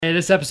Hey,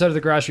 this episode of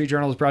the Garage Street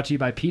Journal is brought to you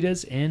by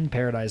Pitas in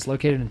Paradise,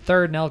 located in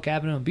 3rd and Elk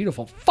Avenue in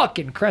beautiful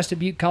fucking Crested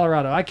Butte,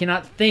 Colorado. I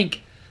cannot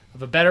think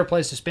of a better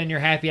place to spend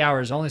your happy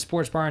hours. Only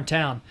sports bar in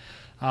town.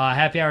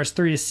 Happy hours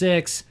 3 to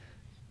 6.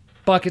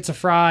 Buckets of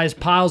fries,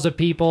 piles of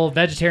people,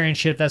 vegetarian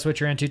shit. If that's what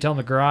you're into. Tell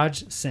them the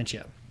Garage sent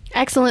you.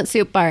 Excellent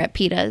soup bar at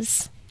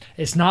Pitas.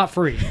 It's not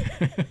free.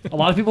 A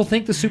lot of people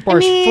think the soup bar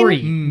is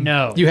free.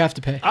 No. You have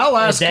to pay. I'll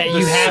ask that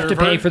you have to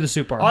pay for the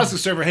soup bar. I'll ask the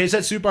server, hey, is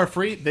that soup bar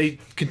free? They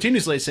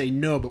continuously say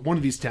no, but one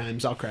of these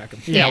times I'll crack them.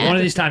 Yeah, one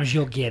of these times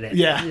you'll get it.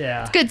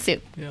 Yeah. It's good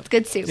soup. Yeah. It's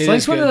good soup. So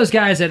he's one of those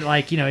guys that,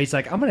 like, you know, he's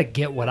like, I'm going to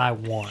get what I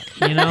want,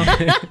 you know?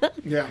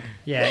 Yeah.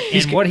 Yeah,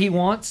 and what he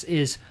wants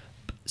is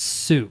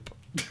soup.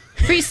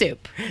 Free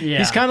soup. Yeah.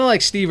 He's kind of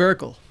like Steve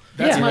Urkel.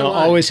 That's You my know,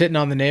 line. always hitting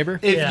on the neighbor.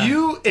 If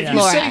you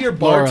Laura. set your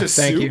bar Laura, to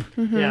thank soup, you.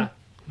 Mm-hmm. Yeah.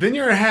 then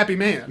you're a happy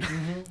man.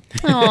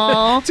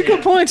 Aww. It's a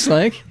good point,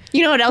 Slank.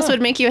 You know what else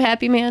would make you a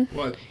happy man?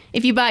 What?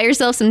 If you bought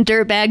yourself some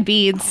dirtbag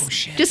beads. Oh,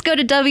 shit. Just go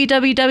to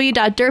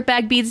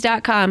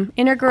www.dirtbagbeads.com.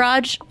 Enter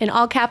garage in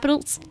all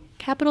capitals.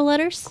 Capital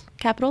letters?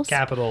 Capitals?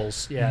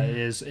 Capitals. Yeah, it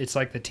is. It's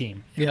like the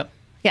team. Yep.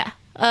 Yeah.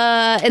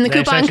 And the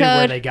That's coupon actually where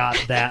code. they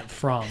got that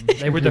from.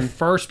 They were the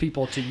first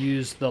people to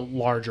use the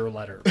larger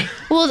letter.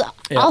 Well,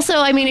 also,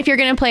 I mean, if you're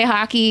going to play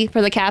hockey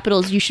for the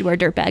Capitals, you should wear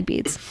dirtbag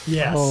beads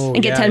Yes. Oh,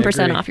 and get yeah, I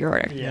 10% agree. off your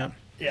order. Yeah.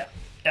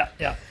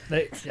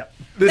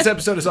 This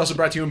episode is also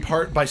brought to you in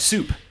part by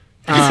soup.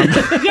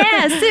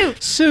 Yeah,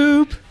 soup.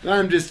 Soup.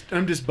 I'm just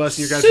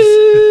busting your guys.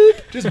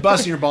 Just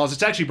busting your balls.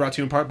 It's actually brought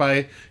to you in part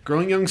by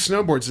Growing Young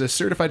Snowboards, a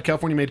certified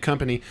California-made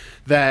company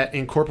that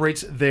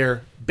incorporates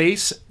their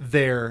base,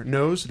 their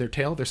nose, their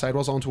tail, their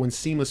sidewalls all into one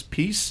seamless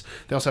piece.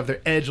 They also have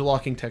their edge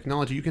locking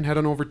technology. You can head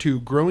on over to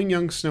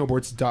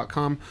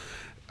growingyoungsnowboards.com.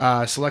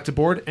 Select a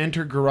board,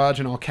 enter garage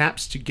in all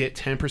caps to get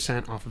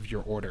 10% off of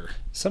your order.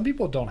 Some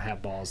people don't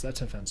have balls.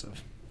 That's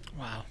offensive.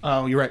 Wow.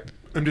 Oh, you're right.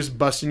 I'm just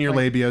busting your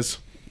labias.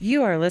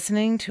 You are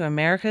listening to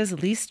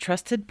America's least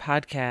trusted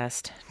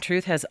podcast.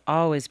 Truth has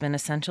always been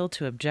essential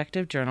to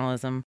objective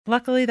journalism.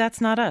 Luckily,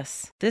 that's not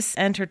us. This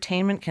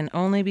entertainment can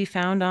only be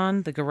found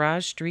on the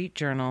Garage Street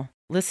Journal.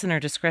 Listener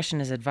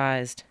discretion is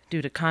advised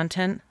due to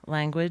content,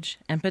 language,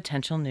 and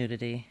potential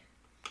nudity.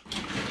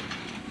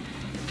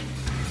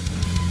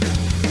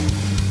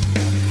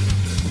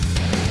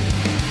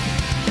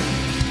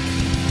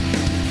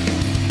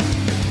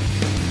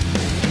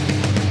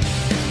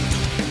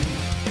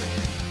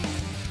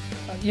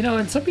 You know,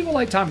 and some people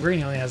like Tom Green.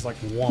 He only has like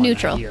one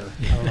Neutral. a year.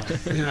 I don't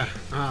know. Yeah.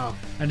 Oh.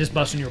 I'm just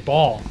busting your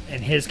ball in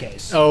his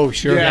case. Oh,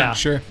 sure. Yeah.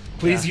 Sure.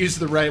 Please use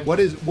the right. What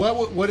is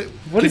What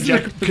is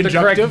the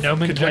correct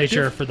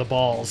nomenclature for the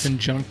balls?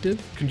 Conjunctive?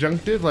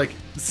 Conjunctive, like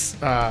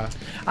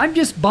I'm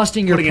just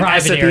busting your putting an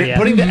S private at the area.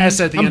 putting the S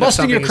at the I'm end of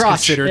busting something your crotch.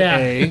 is considered Yeah.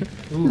 A.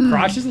 Ooh,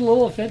 crotch is a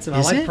little offensive.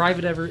 Is I like it?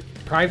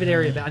 private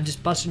area, but I'm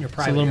just busting your It's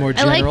private a little more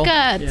area. I general.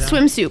 like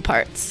swimsuit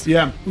parts.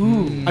 Yeah.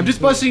 Ooh. I'm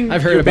just busting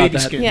I've heard your about baby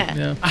that. skin.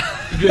 Yeah.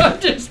 I'm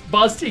just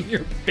busting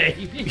your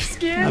baby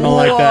skin. I don't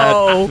like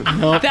that.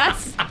 Nope.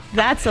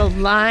 That's a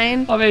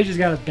line. Oh, maybe he's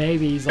got a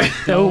baby. He's like,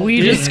 So we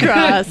do just it.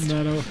 crossed.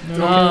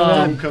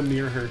 Don't come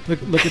near her.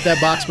 Look at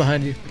that box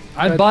behind you.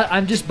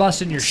 I'm just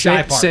busting your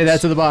shy parts. Say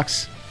that to the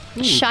box.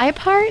 Shy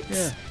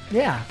parts?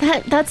 Yeah.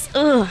 That's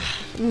ugh.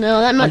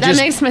 No, that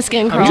just- makes my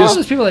skin I'm crawl. one of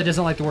those people that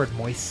doesn't like the word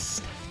moist.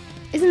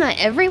 Isn't that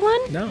everyone?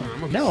 No.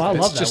 No, I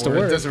love that just a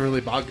word. It doesn't really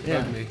bug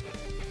Yeah. me.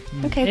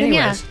 Okay, then yeah.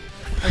 Anyways,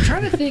 I'm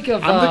trying to think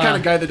of. I'm the kind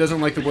of guy that doesn't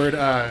like the word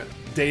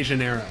de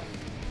Janeiro.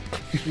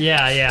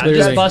 Yeah. I'm Clearly.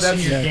 just busting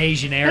That's- your yeah. De I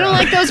Janeiro. don't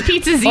like those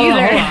pizzas Hold on,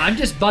 either. hold on. I'm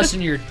just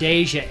busting your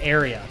Deja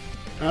area.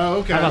 Oh,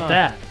 okay. How about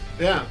that?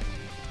 Yeah.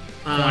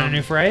 Want a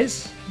new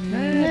phrase? It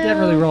didn't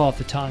really roll off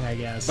the tongue, I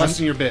guess.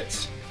 Busting your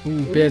bits.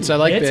 Ooh, bits. I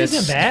like Bits bits.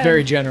 isn't bad. It's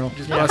very general.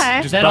 Just Okay.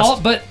 just That bust- all,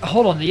 but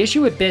hold on. The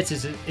issue with bits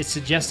is it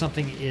suggests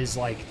something is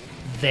like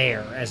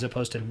there as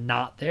opposed to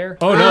not there.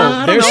 Oh, I no.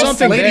 don't There's know.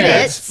 something Lady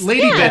there. bits.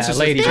 Lady Yeah. bits is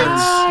Lady lady bits.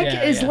 bits.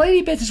 Yeah, Is yeah.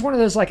 lady bits is one of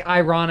those like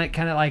ironic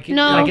kind of like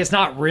No. like it's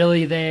not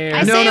really there.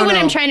 I No, say no, it when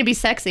no. I'm trying to be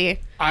sexy.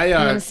 I You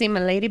want to see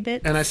my lady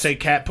bit? and I say,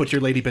 "Cat, put your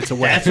lady bits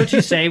away." That's what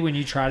you say when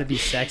you try to be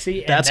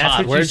sexy. And That's hot.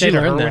 what Where'd you say you to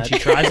learn her when that? she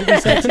tries to be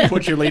sexy.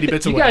 Put your lady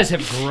bits You away. guys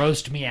have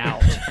grossed me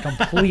out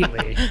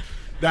completely.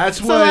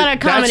 That's a lot of what.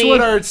 That's comedy. what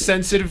our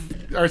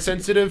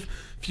sensitive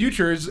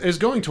future is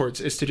going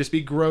towards. Is to just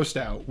be grossed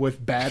out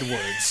with bad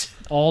words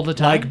All the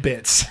time. like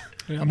bits,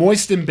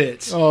 moist and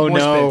bits. Oh,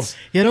 Moist no. Bits.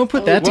 Yeah, don't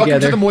put that Welcome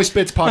together. to the Moist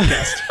Bits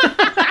podcast.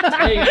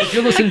 Hey, if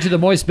you're listening to the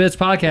Moist Bits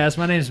podcast,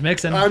 my name is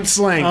Mixon. I'm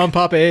Slang. I'm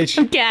Papa H.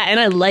 Yeah, and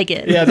I like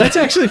it. Yeah, that's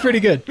actually pretty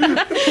good.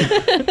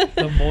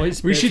 the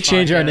Moist We Bits should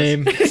change our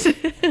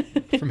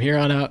podcast. name from here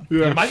on out.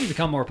 It might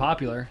become more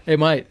popular. It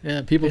might.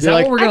 Yeah, people Is be that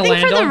like, what we're gonna I think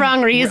land for the on?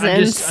 wrong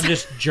reasons. I'm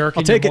just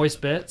jerking I'll take the it.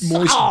 Moist Bits.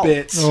 Moist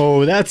Bits.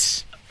 oh,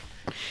 that's...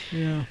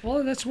 Yeah.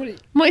 Well, that's what.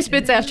 Moist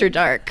bits after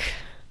dark.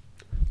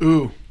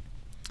 Ooh.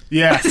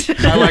 Yes,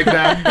 I like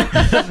that.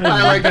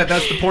 I like that.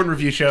 That's the porn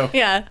review show.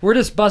 Yeah. We're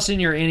just busting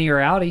your innie or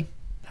outie.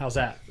 How's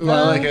that? Ooh,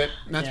 I like it.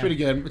 That's Yeah. pretty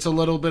good. It's a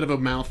little bit of a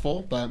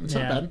mouthful, but it's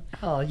not bad.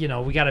 Well, you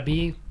know, we got to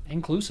be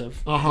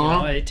inclusive. Uh-huh. You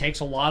know, it takes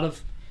a lot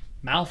of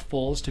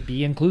mouthfuls to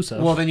be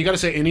inclusive. Well, then you got to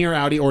say innie or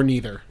outie or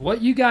neither.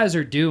 What you guys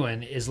are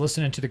doing is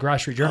listening to the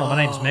Garage Street Journal.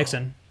 My name's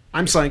Mixon.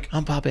 I'm Slank.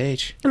 I'm Papa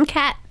H. I'm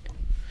Kat.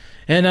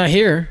 And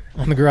here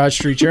on the Garage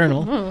Street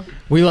Journal,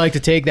 we like to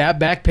take that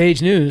back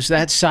page news,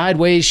 that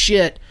sideways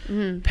shit,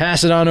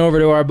 pass it on over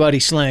to our buddy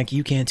Slank.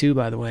 You can too,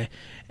 by the way.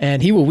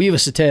 And he will weave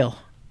us a tale.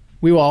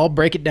 We will all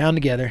break it down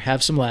together,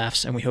 have some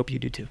laughs, and we hope you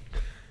do too.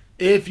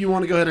 If you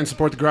want to go ahead and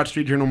support the Garage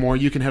Street Journal more,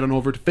 you can head on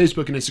over to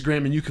Facebook and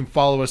Instagram, and you can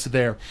follow us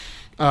there.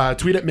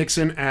 Tweet at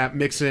Mixon at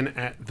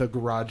the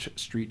Garage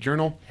Street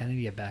Journal. I need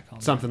to get back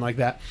on Something like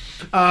that.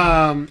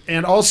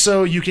 And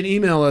also, you can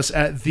email us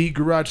at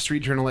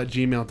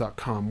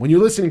thegaragesstreetjournal@gmail.com. When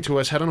you're listening to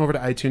us, head on over to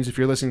iTunes. If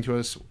you're listening to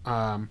us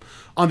on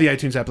the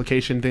iTunes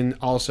application, then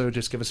also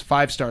just give us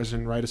 5 stars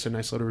and write us a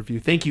nice little review.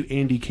 Thank you,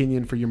 Andy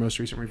Kenyon, for your most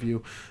recent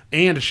review.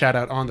 And a shout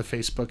out on the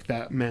Facebook.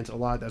 That meant a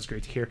lot. That's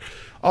great to hear.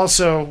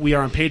 Also, we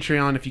are on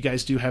Patreon. If you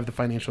guys do have the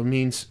financial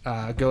means,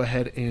 go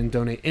ahead and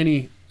donate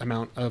any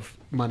amount of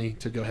money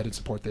to go ahead and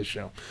support this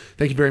show.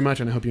 Thank you very much,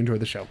 and I hope you enjoy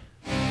the show.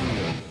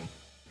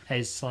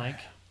 Hey, Slank.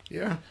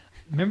 Yeah.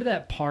 Remember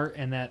that part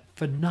in that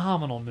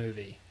phenomenal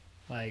movie?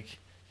 Like,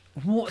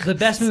 the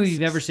best movie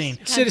you've ever seen.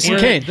 Citizen Where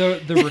Kane.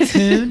 The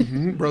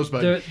raccoon.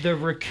 Rosebud. The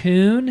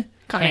raccoon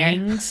Con Air.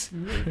 hangs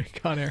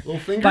Con Air. Little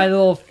finger. by the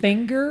little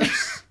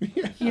fingers.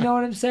 You know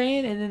what I'm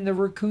saying? And then the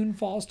raccoon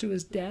falls to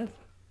his death.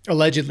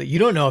 Allegedly. You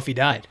don't know if he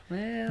died. Well,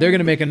 They're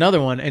going to make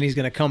another one, and he's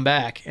going to come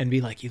back and be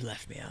like, you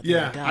left me out there.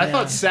 Yeah, to I die."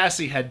 thought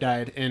Sassy had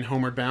died in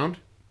Homeward Bound.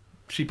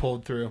 She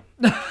pulled through.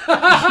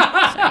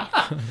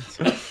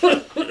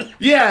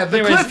 Yeah, the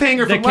Anyways,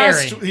 cliffhanger the from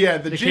last. Carrey. Yeah,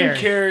 the Jim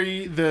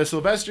Carrey. Carrey, the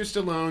Sylvester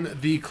Stallone,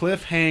 the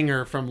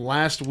cliffhanger from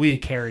last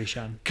week Carrie,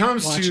 Sean.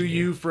 comes Watching to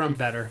you. you from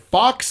Better.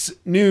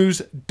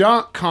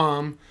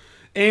 FoxNews.com,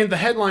 and the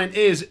headline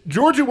is: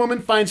 Georgia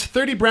woman finds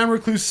 30 brown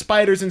recluse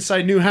spiders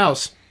inside new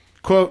house.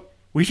 Quote: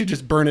 We should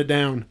just burn it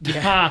down.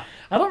 Yeah.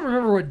 I don't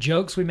remember what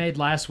jokes we made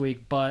last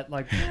week, but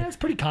like that's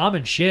pretty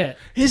common shit.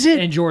 Is it?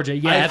 In Georgia?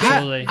 Yeah,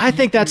 absolutely. I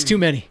think that's too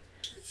many.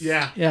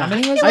 Yeah. Yeah. How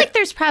many I was feel it? like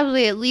there's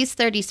probably at least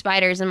 30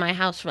 spiders in my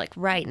house like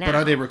right now. But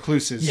are they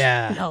recluses?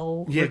 Yeah.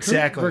 No. Yeah,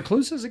 exactly.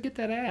 Recluses that get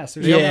that ass.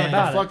 There's Yeah. no doubt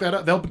about Fuck it. that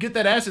up. They'll get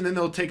that ass, and then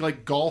they'll take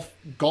like golf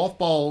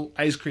ball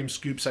ice cream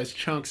scoop size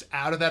chunks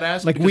out of that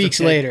ass, Like because of weeks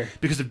later.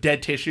 because of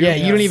dead tissue. Yeah,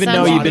 you don't even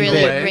Sounds know you've been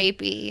really bit.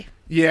 rapey.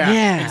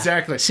 Yeah,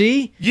 exactly.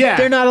 See? Yeah.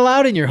 They're not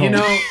allowed in your home. You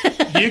know,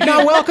 you not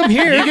get, welcome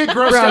here. you get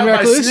grossed brown out by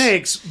recluse.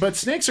 snakes, but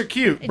snakes are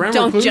cute. Brown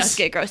Don't recluse, just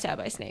get grossed out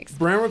by snakes.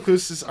 brown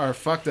recluses are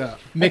fucked up.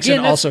 Mixon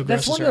Again, that's, also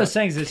that's grosses one of her those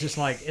out. things that's just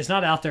like it's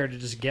not out there to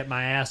just get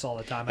my ass all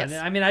the time. Yes.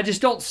 I mean, I just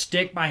don't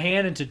stick my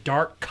hand into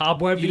dark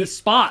cobwebby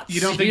spots.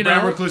 You don't think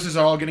brown recluses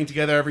are all getting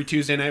together every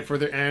Tuesday night for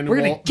their annual?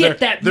 We're gonna get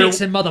that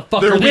Mixon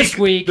motherfucker this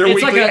week. Their It's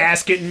weekly like a-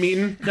 ass getting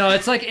meeting. No,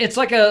 it's like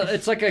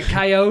a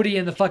coyote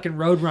and the fucking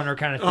roadrunner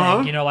kind of thing.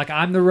 Uh-huh. You know, like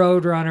I'm the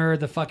roadrunner,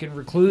 the fucking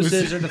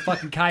recluses are the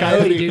fucking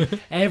coyote, dude.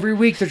 Every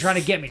week they're trying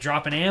to get me,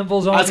 dropping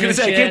anvils on I was me gonna and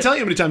say, I shit. can't tell you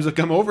how many times I've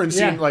come over and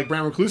seen Yeah. like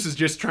brown recluses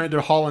just trying to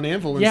haul an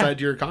anvil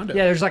inside your condo.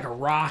 Yeah, there's like a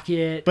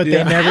rocket. But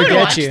Yeah. they never I get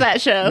watched you. that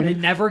show. they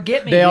never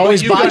get me. They dude.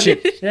 always you botch got-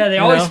 it. Yeah, they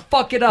you always know?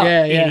 fuck it up,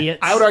 Yeah, yeah. idiots.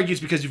 I would argue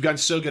it's because you've gotten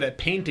so good at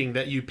painting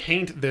that you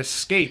paint this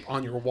scape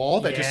on your wall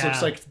that just Yeah.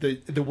 looks like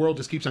the world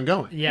just keeps on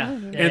going. Yeah.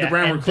 And the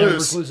brown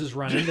recluse- recluses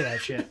run into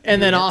that shit.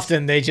 And then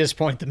often they just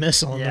point the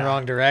missile in the Yeah.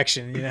 wrong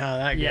direction. You know how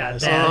that Yeah,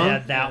 goes.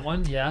 that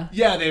one. Yeah.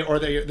 Yeah,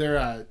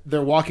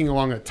 they're walking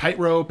along a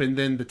tightrope, and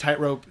then the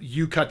tightrope,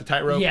 you cut the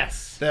tightrope.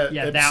 Yes. That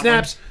that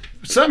snaps.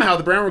 Somehow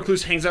the brown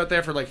recluse hangs out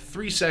there for like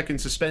 3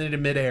 seconds, suspended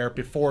in midair,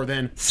 before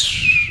then.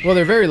 Well,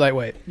 they're very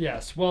lightweight.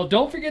 Yes. Well,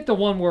 don't forget the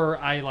one where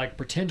I like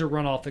pretend to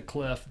run off the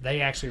cliff.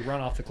 They actually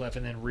run off the cliff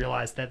and then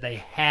realize that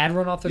they had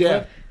run off the Yeah.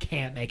 cliff.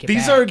 Can't make it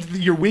These back. are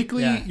your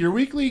weekly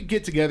Yeah.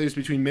 get-togethers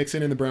between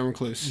Mixon and the brown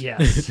recluse.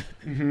 Yes.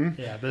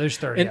 Yeah, but there's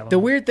 30 of And them. the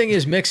weird thing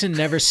is Mixon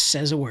never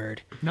says a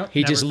word. Nope,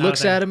 He never, just not a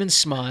looks thing. at him and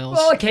smiles.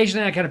 Well,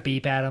 occasionally I kind of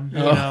beep at him, you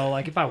know,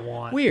 like if I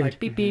want. Weird. Like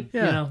beep beep,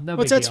 yeah. you know, no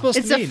What's big that deal. supposed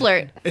It's to a mean?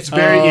 flirt. It's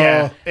very,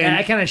 Oh. And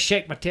I kind of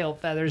shake my tail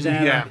feathers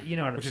at Yeah, them. You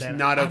know what I'm which is saying?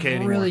 not okay I'm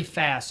anymore. really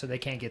fast, so they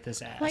can't get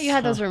this ass. I thought you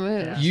had those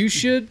removed. Yeah. You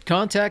should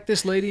contact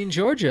this lady in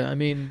Georgia. I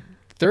mean,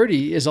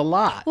 30 is a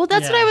lot. Well,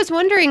 that's what Yeah. I was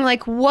wondering.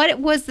 Like, what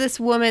was this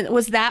woman?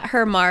 Was that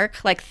her mark?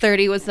 Like,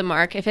 30 was the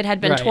mark. If it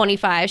had been Right.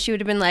 25, she would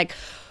have been like,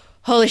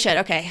 holy shit,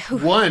 okay.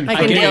 One. I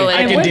can deal with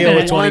I it. can Wait a deal with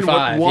minute.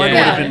 25. One yeah.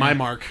 would have Yeah. been my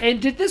mark.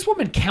 And did this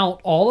woman count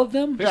all of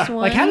them? Yeah.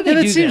 Like, how did they Yeah,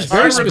 that do seems this?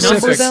 very Number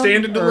specific. them,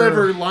 Stand and or-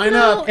 deliver, line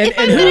Well, up. if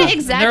I'm and going who? to And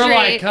they're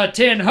exaggerate. like,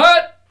 tin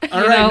hut. All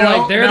right,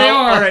 like, there they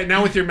are. All right,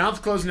 now with your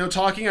mouth closed, no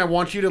talking, I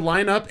want you to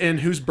line up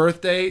and whose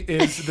birthday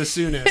is the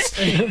soonest.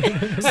 So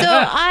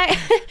I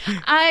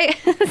it's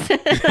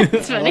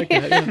I funny. like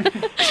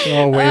that.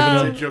 Yeah. Oh, waving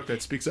It's a them. joke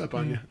that speaks up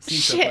on you.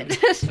 Sneaks up on you.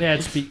 Shit. Yeah,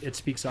 it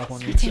speaks up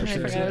on you. Damn, for I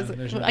sure. forgot. Yeah, I was-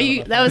 there's no Are doubt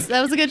you- about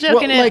that was a good joke,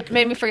 Well, and it like,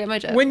 made me forget my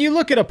joke. When you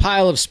look at a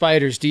pile of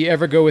spiders, do you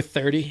ever go with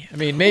 30? I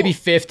mean, maybe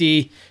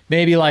 50,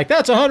 maybe like,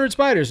 that's 100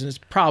 spiders, and it's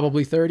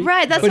probably 30.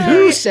 Right, that's But what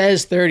who I-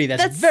 says 30?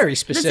 That's very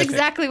specific. That's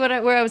exactly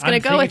where I was going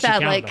I'm to go with thinking she that.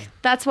 counted Like, them.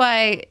 that's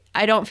why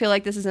I don't feel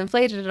like this is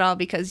inflated at all,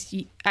 because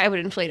I would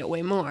inflate it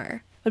way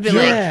more. I'd been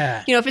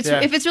like, you know, if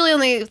it's really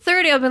only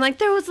 30, I've been like,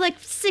 there was like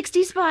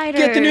 60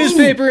 spiders. Get the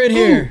newspaper in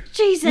here.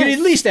 Jesus. You'd at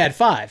least add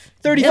 5.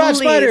 35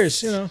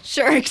 spiders, you know.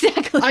 Sure,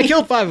 exactly. I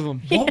killed 5 of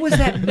them. What was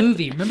that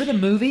movie? Remember the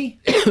movie?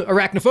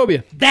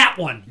 Arachnophobia. That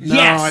one. No,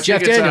 Yes. I think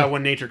Jeff it's Daniel.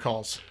 When Nature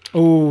Calls.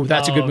 Oh,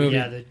 that's a good movie.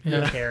 Yeah,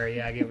 the Carrie.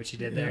 Yeah, I get what you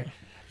did there.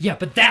 Yeah,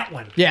 but that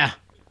one. Yeah.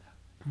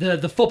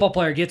 The football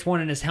player gets one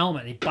in his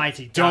helmet and he bites,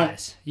 he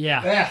dies.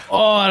 Yeah. Yeah. Oh,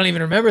 I don't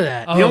even remember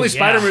that. The only yeah.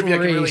 spider movie I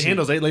can really Crazy.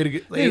 handle is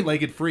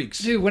Eight-Legged Freaks.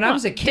 Dude, when I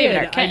was a David kid,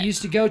 I Arquette.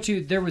 used to go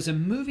to, there was a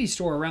movie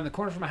store around the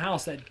corner from my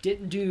house that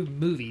didn't do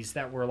movies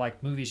that were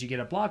like movies you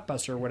get at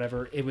Blockbuster or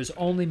whatever. It was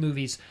only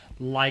movies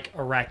like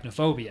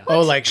Arachnophobia.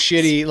 Oh, like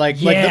shitty,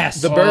 like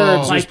Yes. the Burbs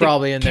was Like the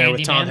probably in there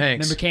with Tom Candyman.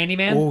 Hanks. Remember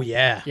Candyman? Oh,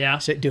 yeah. Yeah.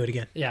 Do it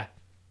again. Yeah.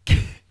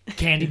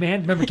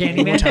 Candyman. Remember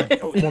One more time. Candyman?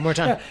 Oh, one more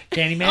time.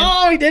 Candyman.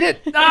 Oh, he did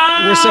it.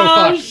 Oh, We're so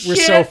fucked. We're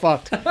so shit.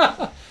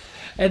 fucked.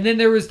 And then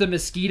there was the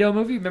mosquito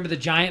movie. Remember the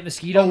giant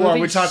mosquito Oh, movie?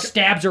 we talk-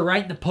 Stabs her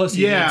right in the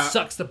pussy Yeah. and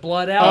sucks the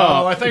blood out.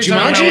 Oh, I thought you were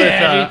talking Jumanji? about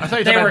Yeah, dude. I thought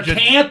you they were were talking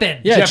about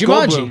camping. Yeah, Jeff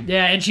Jumanji. Goldblum.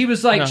 Yeah, and she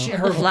was like, No.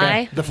 her The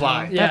Fly? The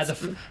Fly. Yeah,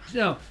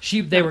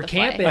 they were The Fly.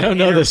 camping. I don't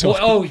know and her this one.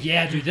 Oh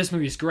yeah, dude, this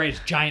movie is great.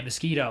 It's giant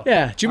mosquito.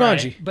 Yeah, Jumanji. All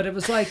right, but it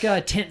was like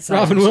tent size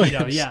Robin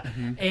mosquito. Williams. Yeah,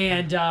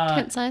 and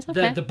Tent size,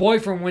 okay. the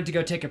boyfriend went to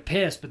go take a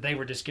piss, but they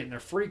were just getting their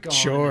freak on in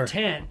Sure. the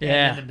tent.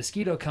 Yeah. and then the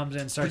mosquito comes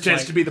in and starts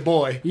Pretends like, to be the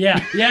boy.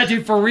 yeah,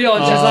 dude, for real.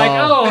 And she's like,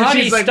 oh, And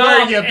honey, she's like, stop.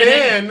 where you And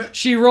then been?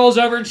 she rolls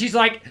over and she's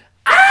like,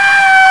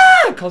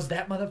 ah, because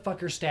that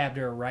motherfucker stabbed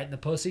her right in the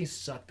pussy,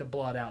 sucked the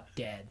blood out,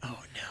 dead. Oh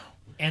no.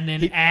 And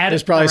then add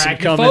there's probably some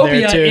cum in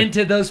there, arachnophobia too.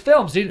 into those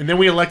films, dude. And then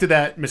we elected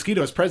that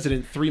mosquito as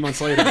president 3 months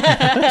later.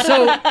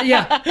 So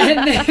yeah,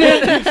 and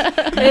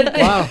then,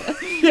 Wow.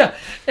 yeah,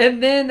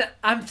 and then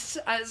I'm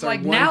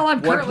like, one- now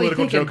I'm one currently political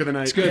thinking, joke of the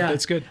night. It's good. Yeah.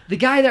 It's good. The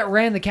guy that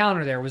ran the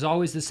counter there was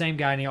always the same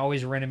guy, and he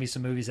always rented me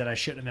some movies that I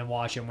shouldn't have been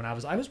watching when I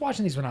was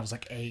watching these when I was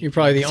like 8. You're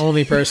probably the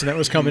only person that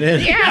was coming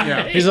in.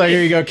 Yeah. He's like,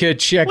 here you go, kid.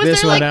 Check Was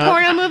this there one like out.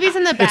 porno movies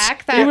in the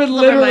back? That He would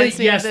literally, reminds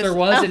me of yes, this? there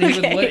was, and he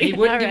Okay.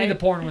 wouldn't give me the Alright.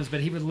 porn ones,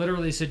 but he would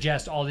literally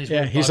suggest all these.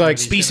 Yeah, weird he's bug like,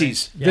 movies to me.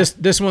 Species. Yeah.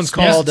 This one's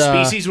called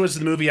Species was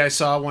the movie I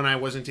saw when I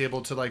wasn't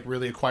able to like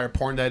really acquire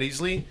porn that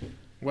easily.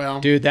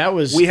 Well, dude. That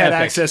was we had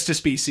epic. access to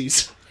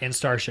Species. And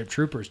Starship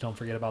Troopers. Don't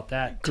forget about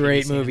that.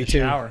 Great TV scene in movie the too.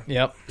 shower.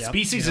 Yep. Yep.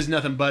 Species is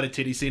nothing but a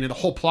titty scene, and the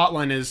whole plot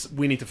line is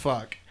we need to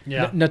fuck.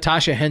 Yeah.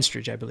 Natasha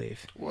Henstridge, I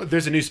believe. Well,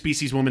 there's a new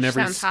species woman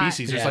every Sounds hot.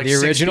 species. There's Yeah, like the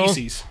 6 original?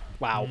 species.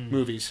 Wow.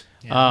 Movies.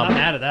 Yeah, I'm not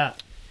mad at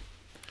that.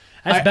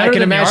 That's better I can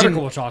than imagine. the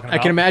article we're talking about.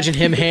 I can imagine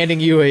him handing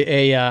you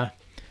a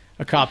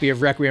copy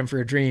of Requiem for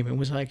a Dream and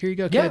was like, here you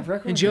go, Yeah, kid. Requiem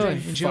for a Enjoy.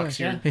 Dream. Enjoy. Fucks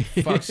Yeah. your,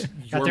 fucks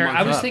Got your there. month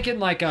I was up. thinking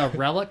like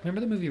Relic. Remember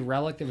the movie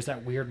Relic? There was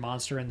that weird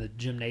monster in the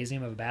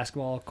gymnasium of a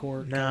basketball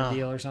court kind of No.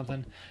 deal or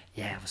something.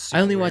 Yeah, it was I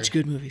only super watch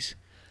weird. good movies.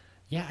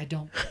 Yeah, I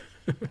don't.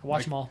 I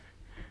watch them all.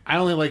 I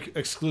only like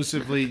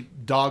exclusively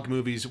dog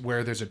movies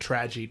where there's a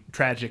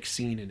tragic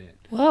scene in it.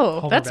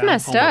 Whoa, that's Homeward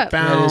messed Bound. up.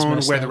 That is Found,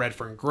 messed Where up. the Red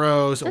Fern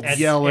Grows, Old That's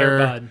Yeller, Air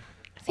Bud.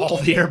 all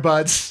the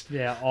earbuds.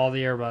 Yeah, all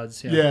the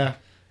earbuds. Yeah. Yeah.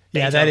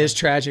 Yeah, that Beethoven. is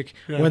tragic.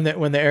 Yeah. When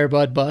the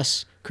Airbud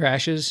bus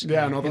crashes.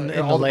 Yeah, and all in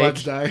the lake.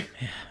 buds die.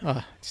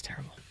 Oh, it's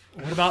terrible.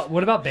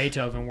 What about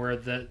Beethoven, where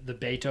the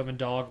Beethoven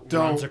dog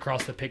Don't- runs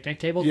across the picnic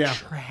table? Yeah.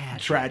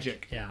 Tragic.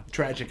 Tragic. Yeah.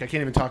 Tragic. I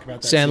can't even talk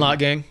about that. Sandlot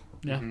Gang.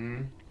 Yeah.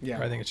 Yeah.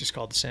 Or I think it's just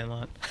called the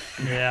Sandlot.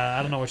 Yeah,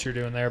 I don't know what you're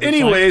doing there. But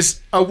Anyways,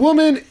 a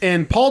woman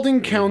in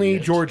Paulding County,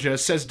 Georgia,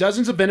 says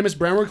dozens of venomous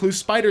brown recluse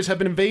spiders have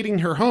been invading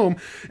her home,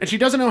 and she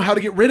doesn't know how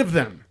to get rid of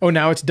them. Oh,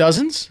 now it's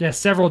dozens? yeah,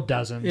 several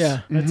dozens.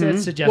 Yeah. That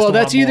suggests Well, a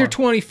that's lot either more.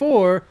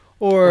 24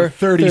 or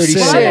 36. 36.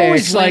 Well, I've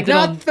always Like, landed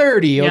not on-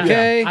 30, Yeah.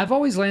 okay? I've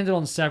always landed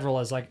on several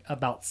as like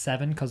about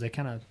 7 because they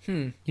kind of,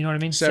 you know what I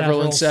mean?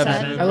 Several and 7.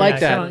 I like Yeah,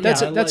 that. kinda-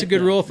 That's yeah, a, I that's a like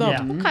good that. rule of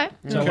thumb. Yeah. Okay.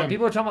 So when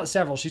people are talking about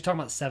several, she's talking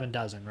about 7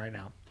 dozen right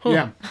now.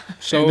 Yeah.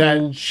 So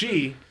And that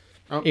she...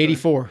 oh,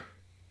 84.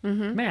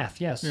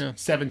 Math, yes. Yeah.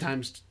 7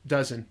 times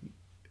dozen.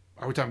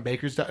 Are we talking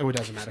Baker's? Oh, it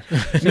doesn't matter.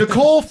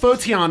 Nicole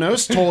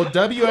Fotianos told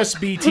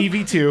WSB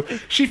TV2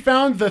 she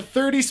found the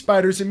 30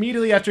 spiders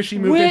immediately after she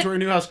moved into her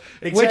new house.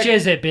 Which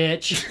is it,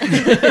 bitch?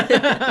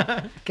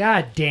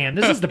 God damn,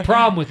 this is the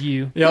problem with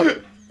you.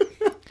 Yep.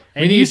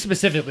 And you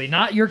specifically,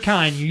 not your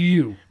kind,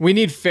 you. We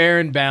need fair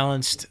and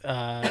balanced,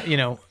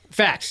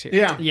 facts here.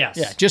 Yeah. Yes.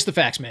 Yeah, just the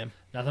facts, man.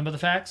 Nothing but the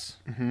facts.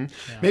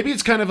 Maybe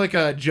it's kind of like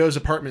a Joe's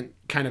apartment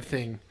kind of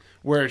thing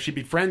where she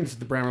befriends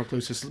the brown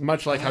recluses,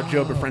 much like how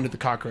Joe befriended the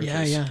cockroaches.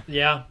 Yeah, yeah.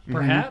 Yeah,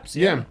 perhaps.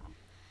 Yeah.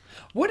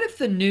 What if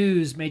the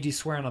news made you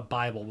swear on a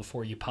Bible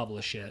before you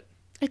publish it?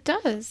 It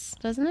does,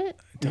 doesn't it?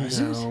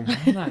 No,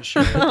 I'm not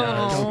sure it I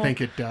does. don't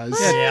think it does.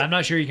 Yeah, I'm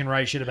not sure you can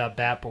write shit about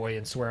Bat Boy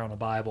and swear on a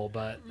Bible,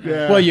 but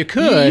Yeah. Well, you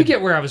could. you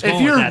get where I was going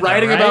If you're with that,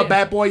 writing though, right? about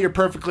Bat Boy, you're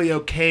perfectly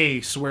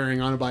okay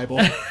swearing on a Bible.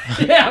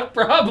 Yeah,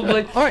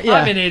 probably. Aren't- yeah.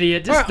 I'm an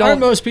idiot. Just Aren't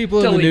most people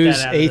in the delete that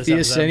news out of this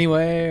atheists episode.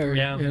 anyway? Or,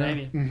 Yeah, you know?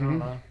 maybe. I don't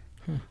know.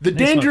 The smoke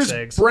dangerous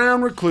cigs.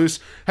 brown recluse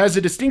has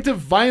a distinctive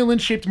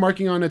violin-shaped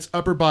marking on its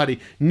upper body.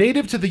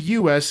 Native to the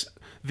U.S.,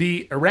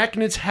 The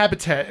arachnid's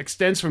habitat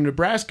extends from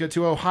Nebraska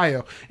to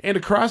Ohio and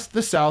across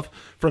the south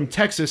from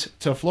Texas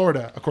to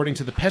Florida, according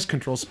to the pest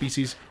control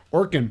species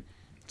Orkin.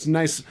 It's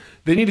nice.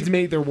 They needed to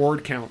make their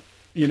ward count.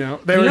 You know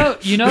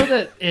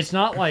that it's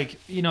not like,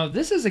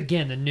 this is,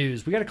 again, the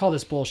news. We got to call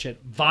this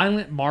bullshit.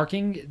 Violent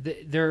marking.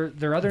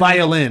 Their other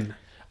violin.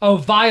 Oh,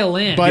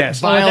 violin. But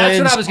yes.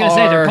 That's what I was going to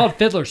say. They're called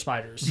fiddler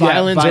spiders.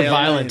 Violins are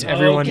violent.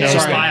 Everyone knows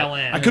Sorry. that.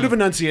 Violin. I could have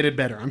enunciated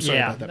better. I'm sorry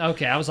about that.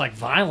 Okay, I was like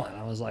violent.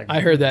 I was like, I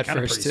heard that kinda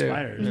first, pretty too.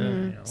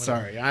 Spiders.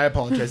 Sorry, I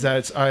apologize.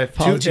 If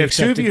Apology two of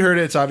accepted. you heard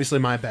it, it's obviously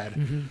my bad.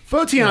 No,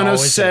 Fotianos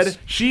it said is.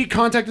 she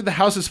contacted the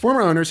house's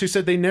former owners, who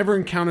said they never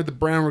encountered the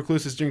brown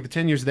recluses during the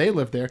 10 years they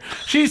lived there.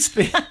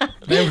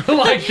 They were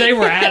like, they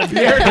were out of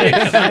there.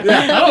 I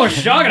don't know what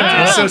you're talking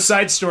about. So,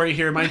 side story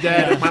here: my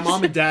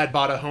mom and dad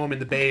bought a home in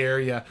the Bay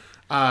Area,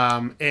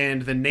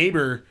 and the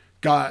neighbor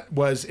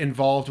was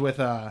involved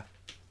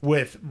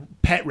with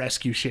pet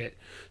rescue shit.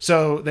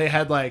 So they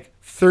had like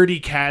 30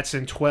 cats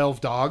and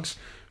 12 dogs.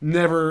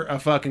 Never a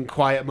fucking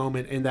quiet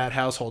moment in that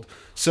household.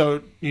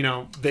 So,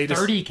 they just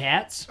 30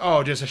 cats?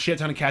 Oh, just a shit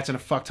ton of cats and a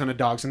fuck ton of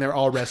dogs, and they're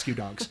all rescue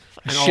dogs.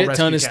 And all Shit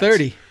rescue ton is cats.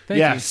 30. Thank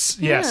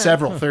you. Yeah,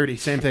 several, 30,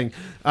 same thing.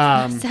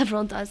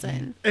 Several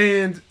dozen.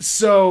 And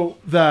so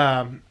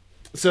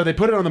they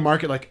put it on the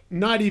market like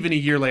not even a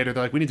year later.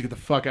 They're like, we need to get the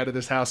fuck out of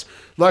this house.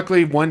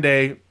 Luckily, one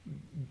day,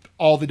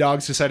 all the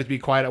dogs decided to be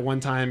quiet at one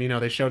time.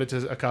 They showed it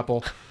to a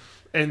couple.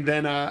 And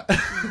then,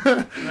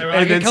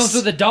 it comes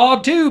with a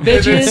dog too,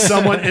 bitches.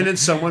 And then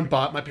someone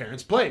bought my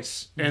parents'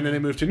 place, and then they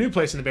moved to a new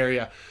place in the Bay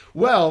Area.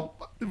 Well,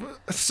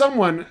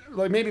 someone,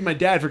 like maybe my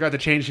dad, forgot to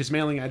change his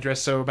mailing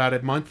address, so about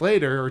a month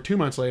later or 2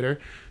 months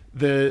later,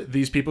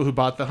 these people who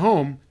bought the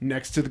home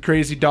next to the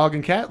crazy dog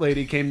and cat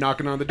lady came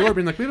knocking on the door,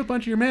 being like, "We have a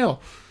bunch of your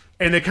mail,"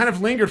 and they kind of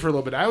lingered for a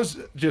little bit. I was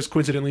just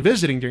coincidentally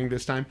visiting during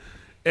this time,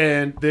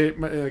 and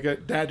my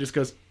dad just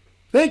goes,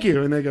 "Thank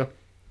you," and they go,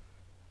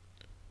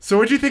 "So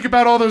what'd you think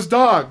about all those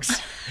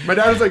dogs?" My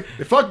dad was like,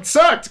 "They fucking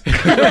sucked."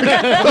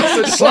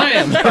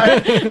 Slam.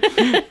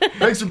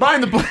 Thanks for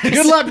buying the place.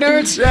 Good luck,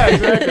 nerds. Yeah,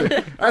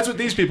 exactly. That's what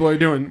these people are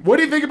doing. What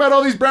do you think about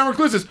all these brown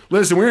recluses?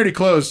 Listen, we already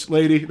closed,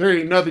 lady. There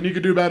ain't nothing you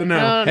can do about it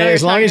now. No, Hey,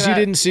 as long as you about-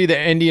 didn't see the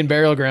Indian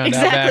burial ground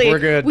out Exactly. back, we're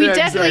good. We Yeah,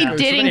 definitely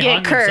exactly. didn't Somebody get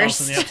hung themselves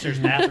cursed. in the upstairs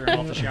bathroom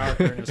off the shower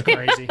curtain. It was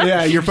crazy.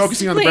 Yeah, you're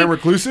focusing on the brown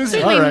recluses? All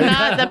Definitely right.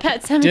 not the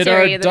pet Did cemetery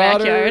our in the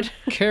daughter, backyard.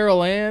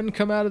 Carol Ann,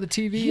 come out of the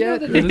TV You know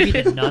yet? the movie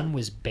The Nun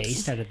was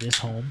based out of this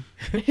home?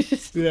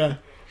 Yeah.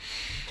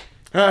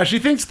 She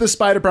thinks the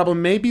spider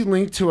problem may be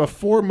linked to a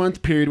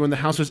 4-month period when the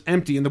house was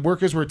empty and the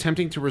workers were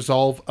attempting to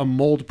resolve a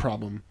mold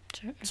problem.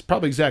 Sure. It's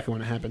probably exactly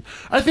when it happened.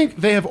 I think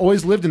they have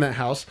always lived in that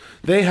house.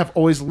 They have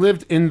always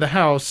lived in the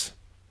house.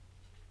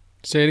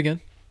 Say it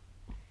again.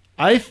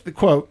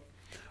 Quote,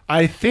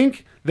 "I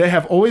think they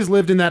have always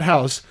lived in that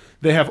house.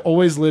 They have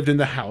always lived in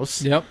the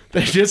house. Yep.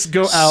 They just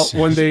go out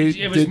when they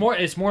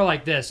It's more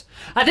like this.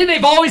 I think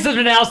they've always lived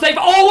in the house. They've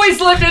always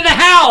lived in the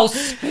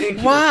house.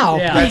 Wow.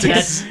 Yeah,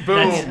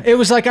 boom. It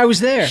was like I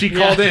was there. She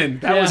called in.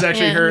 That was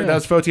actually Yeah. her. That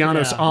was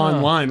Fotianos Yeah.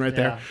 online right Yeah.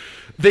 there.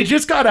 They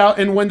just got out,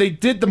 and when they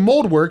did the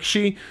mold work,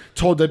 she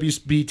told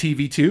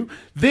WBTV2,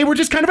 they were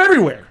just kind of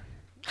everywhere.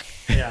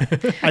 Yeah. I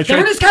They were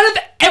tried- just kind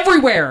of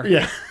everywhere.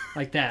 yeah.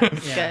 Like that.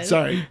 Yeah. Good.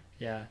 Sorry.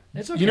 Yeah.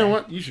 It's okay. You know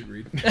what? You should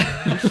read.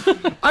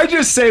 I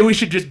just say we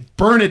should just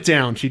burn it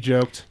down, she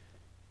joked.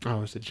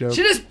 Oh, it's a joke.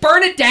 Should just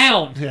burn it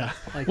down. Yeah.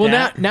 Like Well,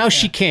 that. now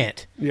she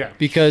can't. Yeah.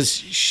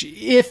 Because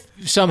if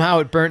somehow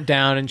it burnt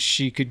down and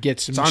she could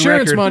get some on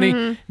insurance record.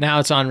 money, now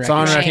it's on record. It's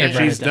on She record. can't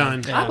burn She's it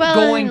down. done. Yeah. Well,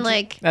 Going and,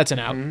 like, That's an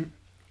out.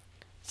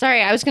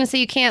 sorry, I was going to say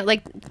you can't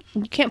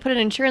put an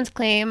insurance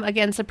claim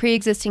against a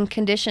pre-existing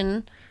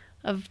condition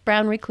of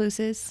brown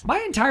recluses. My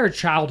entire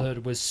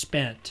childhood was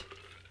spent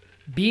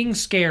being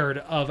scared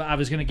of I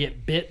was going to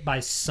get bit by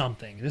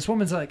something. This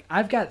woman's like,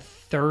 I've got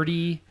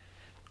 30.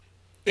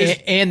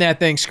 And that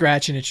thing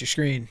scratching at your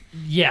screen.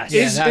 Yes.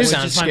 Yeah, that which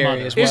sounds is my scary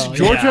mother. as well. Is Yeah.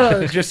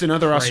 Georgia just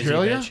another Crazy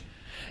Australia? bitch.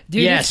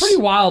 Dude, Yes. it's pretty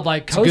wild.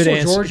 Like a good coastal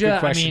answer. Good Georgia, I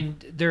question.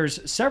 mean,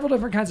 there's several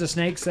different kinds of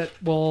snakes that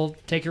will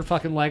take your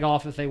fucking leg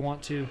off if they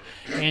want to.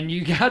 And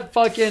you got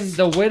fucking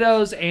the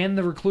widows and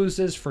the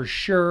recluses for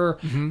sure.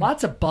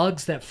 Lots of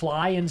bugs that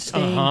fly and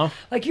sting. Uh-huh.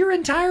 Like your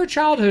entire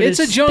childhood It's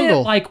is a jungle.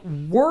 spent, like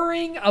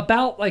worrying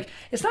about like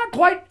it's not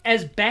quite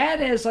as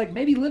bad as like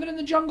maybe living in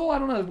the jungle. I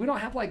don't know. We don't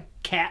have like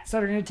cats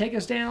that are going to take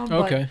us down.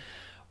 Okay.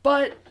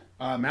 But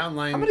Mountain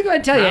lion. I'm gonna go ahead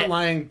and tell you. Mountain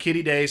lion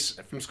kitty days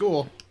from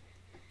school.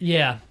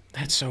 yeah.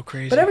 That's so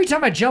crazy. But every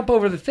time I jump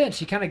over the fence,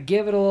 you kind of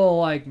give it a little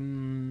like, all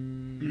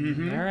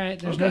right,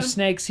 there's no Okay.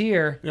 snakes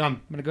here. Yeah. I'm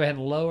going to go ahead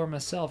and lower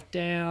myself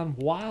down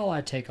while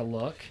I take a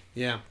look.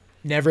 Yeah.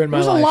 Never in my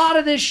There's life. a lot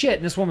of this shit,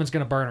 and this woman's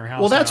going to burn her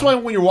house Well, that's down.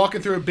 why when you're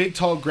walking through a big,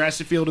 tall,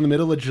 grassy field in the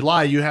middle of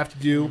July, you have to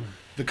do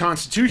the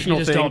constitutional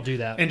You just thing. don't do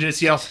that. And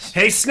just yell,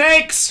 "Hey,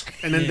 snakes!"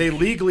 And then they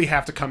legally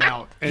have to come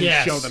out and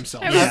Yes. show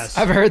themselves. Yes.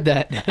 I've heard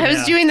that. I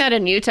was doing that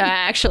in Utah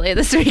actually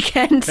this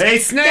weekend. Hey,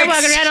 Kept snakes!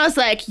 walking around. I was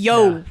like,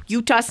 "Yo,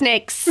 Utah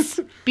snakes,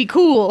 be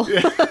cool."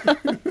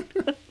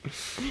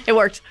 It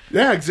worked.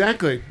 Yeah,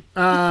 exactly.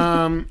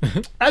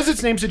 As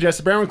its name suggests,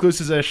 the brown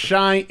recluse is a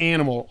shy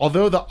animal.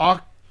 Although the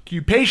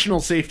Occupational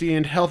Safety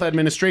and Health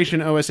Administration,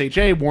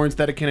 OSHA, warns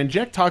that it can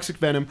inject toxic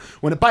venom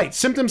when it bites.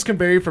 Symptoms can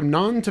vary from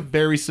none to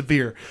very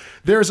severe.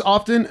 There is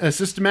often a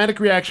systematic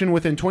reaction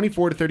within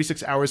 24 to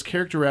 36 hours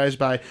characterized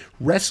by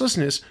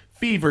restlessness,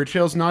 fever,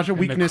 chills, nausea,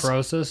 weakness,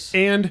 necrosis.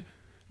 and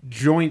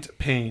joint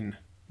pain.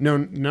 No,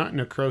 not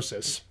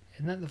necrosis.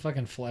 Isn't that the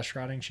fucking flesh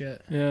rotting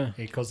shit? Yeah.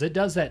 Because it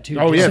does that too.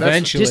 Oh, yeah, that's-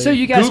 eventually. Just so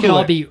you guys Google can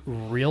all it. be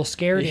real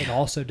scared, it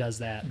also does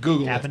that.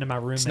 Google it. Happened to my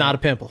roommate. It's not a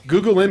pimple.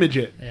 Google image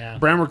it. Yeah.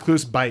 Brown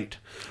recluse bite.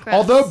 Gross.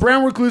 Although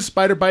brown recluse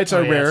spider bites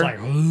are yeah, rare. It's like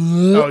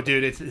Oh,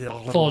 dude, it's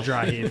full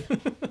dry heave.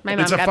 My mom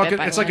it's a got fucking. bit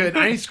by It's one. like an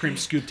ice cream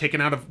scoop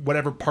taken out of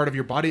whatever part of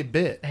your body it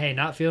bit. Hey,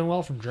 not feeling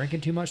well from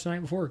drinking too much the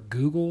night before?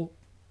 Google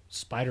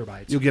spider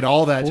bites. You'll get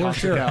all that For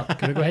toxic sure. out.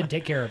 Gonna go ahead and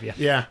take care of you.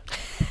 Yeah.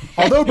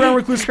 Although brown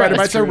recluse spider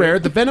bites are screwed. rare,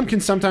 the venom can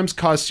sometimes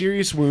cause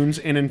serious wounds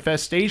and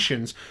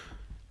infestations.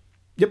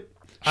 Yep.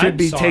 Should I'm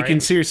be sorry.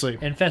 taken seriously.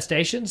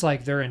 Infestations,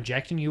 like they're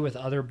injecting you with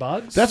other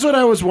bugs? That's what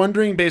I was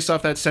wondering based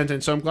off that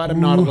sentence, so I'm glad I'm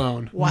not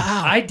alone.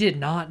 Wow. I did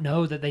not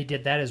know that they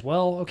did that as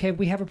well. Okay,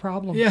 we have a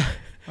problem. Yeah.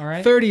 All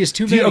right. 30 is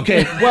too many.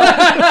 Okay,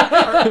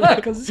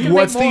 well, 'Cause it's gonna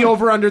what's make the more.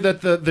 over-under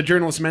that the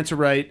journalist meant to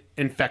write?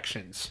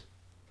 Infections.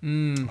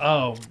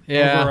 Oh,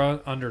 Yeah. over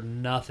under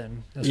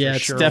nothing. That's Yeah, for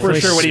it's sure. definitely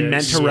For sure what he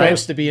meant to write.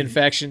 supposed to be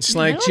infection. I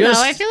Like don't just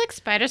know. I feel like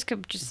spiders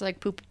could just like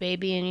poop a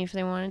baby in you if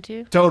they wanted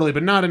to. Totally,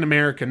 but not in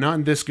America. Not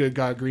in this good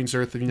God green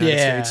earth of the United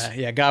yeah, States.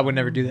 yeah. God would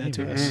never do that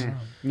to us.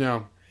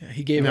 No.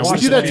 He gave No, us. we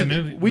do that.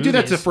 movie- We do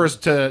that to movies.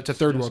 to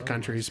third world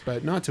countries,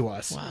 but not to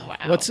us. Wow.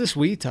 What's this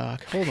we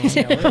talk? Hold on.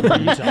 Yeah, what are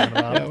you talking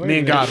about? Me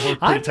and God, we're pretty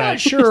I'm tight. not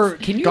sure.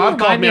 Can you God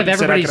called remind me me up of and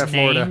said I could everybody's have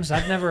Florida. names?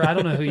 I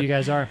don't know who you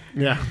guys are.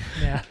 Yeah.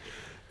 Yeah.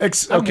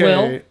 Okay.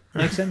 I'm Will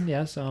Nixon.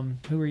 Yes.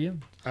 Who are you?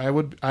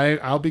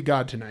 I'll be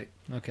God tonight.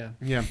 Okay.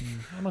 Yeah.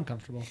 I'm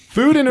uncomfortable.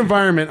 Food and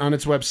Environment on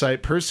its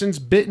website. Persons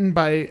bitten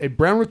by a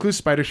brown recluse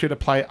spider should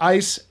apply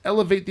ice,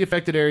 elevate the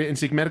affected area, and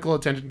seek medical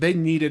attention. They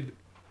needed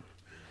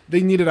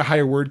a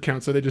higher word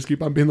count, so they just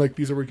keep on being like,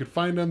 these are where you could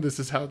find them. This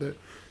is how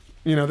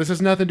this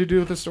has nothing to do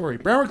with the story.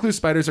 Brown recluse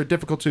spiders are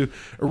difficult to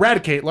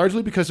eradicate,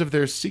 largely because of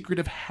their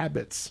secretive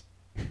habits.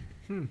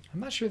 I'm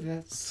not sure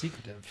that's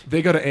secretive.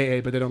 They go to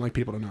AA, but they don't like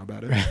people to know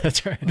about it.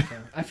 That's right.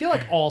 I feel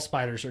like all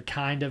spiders are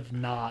kind of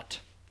not.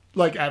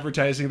 Like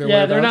advertising their Yeah,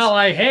 whereabouts. they're not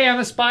like, hey, I'm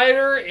a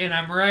spider and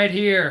I'm right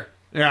here.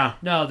 Yeah.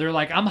 No, they're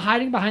like, I'm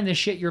hiding behind this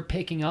shit you're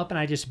picking up and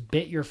I just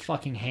bit your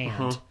fucking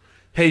hand.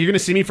 Hey, you're gonna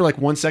see me for like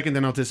 1 second,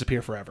 then I'll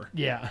disappear forever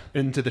Yeah.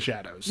 into the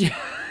shadows.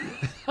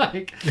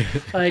 like,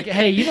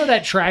 hey, you know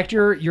that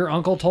tractor your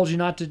uncle told you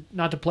not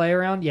to play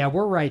around? Yeah,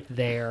 we're right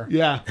there.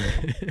 Yeah.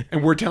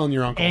 And we're telling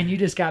your uncle. And you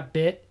just got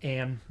bit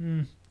and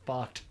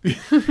fucked.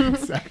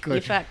 Exactly.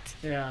 Effect.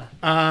 Yeah.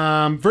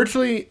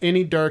 Virtually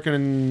any dark and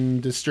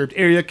undisturbed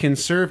area can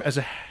serve as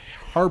a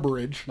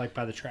harborage. Like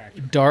by the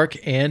tractor. Dark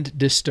and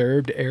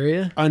disturbed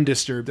area.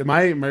 Undisturbed.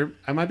 I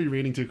might be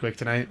reading too quick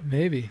tonight.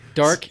 Maybe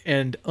dark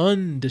and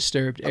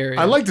undisturbed area.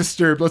 I like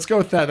disturbed. Let's go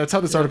with that. That's how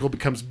this article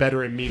becomes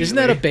better immediately. Isn't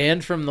that a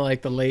band from the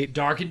late?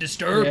 Dark and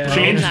disturbed. Yeah. bro.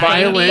 Change Nice.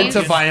 violent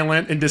to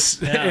violent and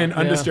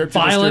undisturbed to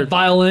Violent disturbed.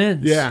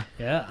 violins. Yeah.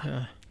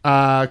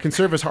 Yeah. Can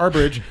serve as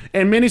harborage,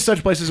 and many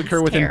such places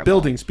occur within terrible.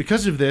 buildings.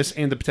 Because of this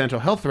and the potential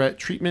health threat,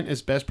 treatment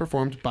is best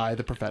performed by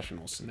the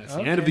professionals. And that's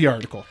the end of the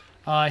article.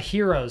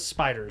 Heroes,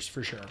 spiders,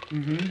 for sure.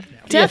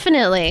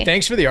 Definitely.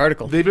 Thanks for the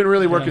article. They've been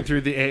really working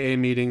through the AA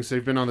meetings.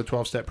 They've been on the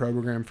 12-step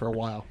program for a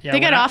while. Yeah, They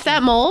got when I- off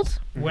that mold.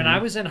 When I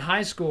was in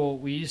high school,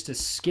 we used to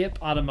skip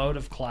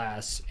automotive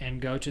class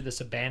and go to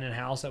this abandoned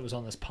house that was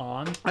on this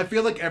pond. I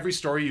feel like every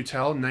story you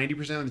tell,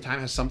 90% of the time,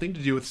 has something to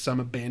do with some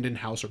abandoned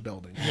house or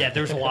building. Yeah,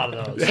 there's a lot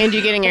of those. And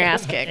you getting your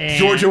ass kicked. And,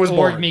 Georgia was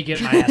or born. me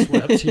getting my ass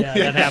whipped. Yeah,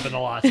 that happened a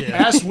lot too.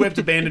 Ass whipped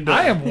abandoned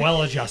building. I am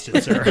well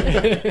adjusted,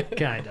 sir.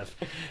 Kind of.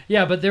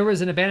 Yeah, but there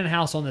was an abandoned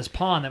house on this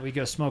pond that we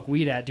go smoke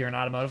weed at during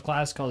automotive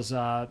class because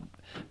Mr.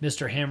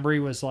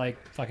 Hembry was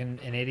like fucking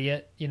an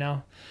idiot, you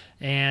know?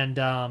 And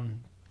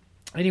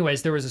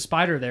anyways, there was a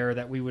spider there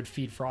that we would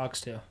feed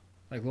frogs to.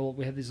 Like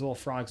we had these little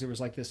frogs. There was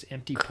like this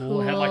empty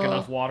pool. It had like Cool.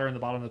 enough water in the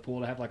bottom of the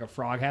pool to have like a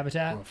frog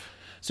habitat.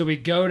 So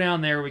we'd go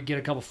down there, we'd get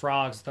a couple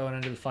frogs, throw it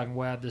into the fucking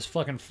web. This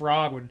fucking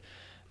frog would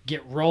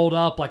get rolled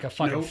up like a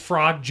fucking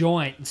frog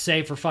joint and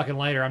saved for fucking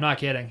later. I'm not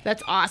kidding.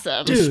 That's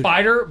awesome. The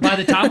spider, by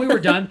the time we were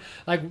done,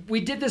 like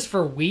we did this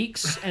for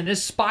weeks, and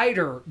this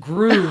spider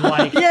grew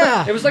like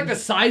it was like the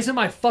size of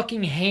my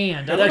fucking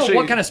hand. I don't know actually-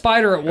 what kind of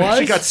spider it was.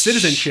 She got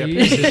citizenship.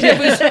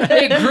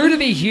 it grew to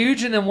be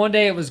huge, and then one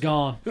day it was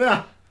gone.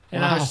 Yeah.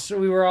 And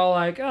we were all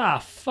like,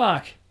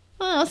 fuck.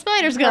 Oh,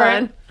 spider's All right,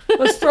 gone.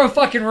 let's throw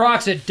fucking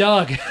rocks at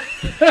Doug.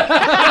 Fuck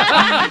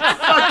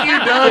you,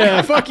 Doug.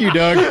 Yeah, fuck you,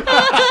 Doug.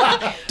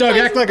 Doug,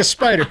 act like a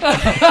spider.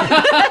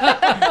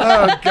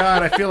 Oh,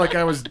 God. I feel like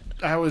I was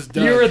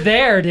Doug. You were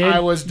there, dude. I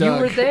was Doug.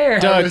 You were there.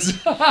 Doug,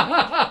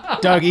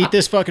 Doug, eat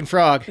this fucking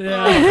frog.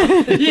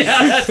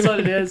 Yeah, that's what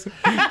it is.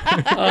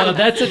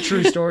 That's a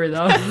true story,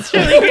 though.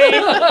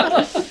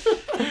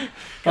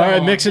 All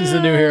right, Mixon's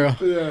the new hero.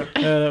 Yeah.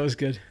 Yeah, that was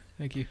good.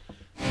 Thank you.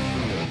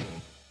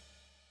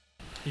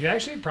 You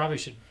actually probably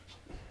should.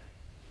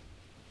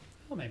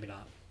 Well, maybe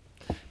not.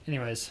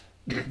 Anyways,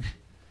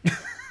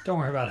 don't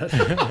worry about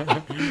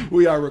it.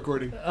 We are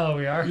recording. Oh,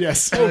 we are?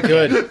 Yes. Oh,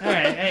 good. All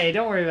right. Hey,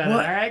 don't worry about it. All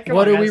right. Come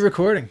What on, are we guys.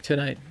 recording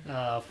tonight?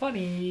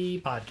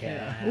 Funny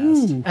podcast.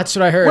 Ooh, that's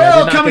what I heard. I Well,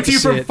 did not coming get to you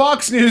see from it.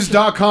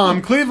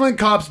 FoxNews.com, Cleveland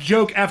cops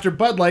joke after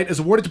Bud Light is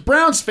awarded to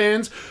Browns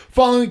fans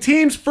following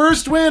team's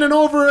first win in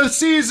over a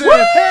season.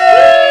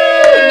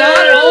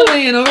 Not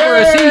only in over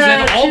a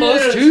season,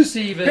 almost 2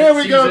 seasons. Here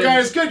we go,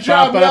 guys. Good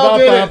job. We all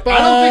did it. I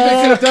don't think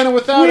they could have done it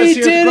without us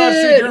here at the Garage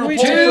Street Journal. We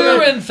Pull did for them.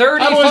 2 and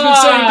 35. I've always been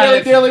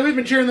saying Daily. We've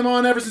been cheering them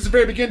on ever since the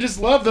very beginning. Just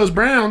love those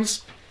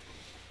Browns.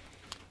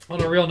 On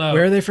a real note.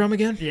 Where are they from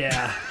again?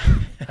 Yeah.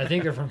 I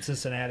think they're from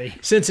Cincinnati.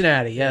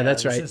 Cincinnati. Yeah,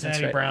 that's the right. Cincinnati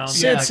that's right. Browns.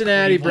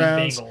 Cincinnati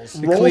Cleveland Browns.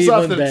 Bengals. The Rolls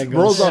off Cleveland the Bengals.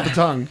 rolls off the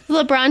tongue.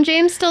 LeBron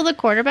James still the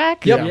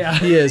quarterback? Yep, Yeah.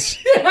 he is.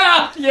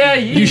 Yeah,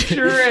 he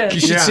sure You is.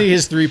 should Yeah. see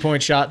his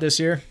 3-point shot this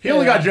year. He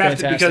only got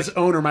drafted Fantastic. because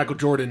owner Michael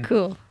Jordan,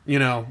 Cool.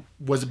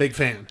 was a big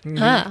fan.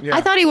 Huh. Yeah.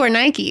 I thought he wore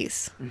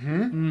Nikes.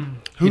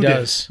 He did?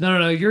 does.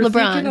 No. You're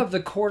LeBron. thinking of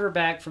the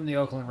quarterback from the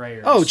Oakland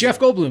Raiders. Oh, Jeff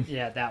Goldblum.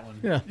 Yeah, that one.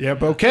 Yeah.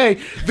 Yep, okay.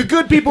 The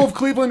good people of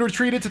Cleveland were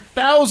treated to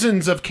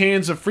thousands of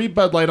cans of free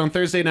Bud Light on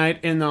Thursday night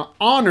in the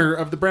honor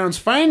of the Browns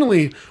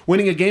finally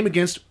winning a game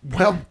against,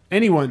 well,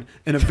 anyone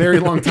in a very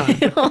long time.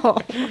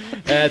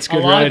 That's A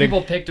good lot writing. of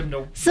people picked him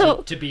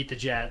to beat the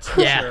Jets.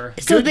 For Yeah. sure.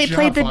 So Good they job,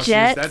 played the Fox News.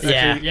 Jets? That's Yeah.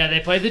 actually- Yeah, they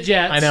played the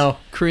Jets. I know.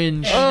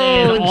 Cringe.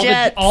 And Oh, all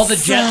Jets. all the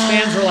Jets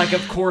fans were like,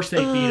 of course they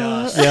beat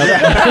us.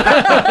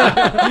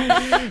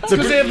 It's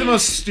because they have the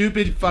most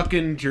stupid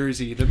fucking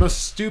jersey, the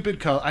most stupid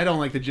color. I don't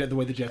like the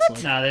way the Jets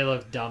look. Nah, they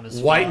look dumb as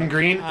White fuck. and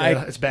green,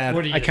 it's bad.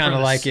 What are you, I kinda from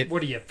the- like it.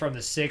 What are you, from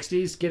the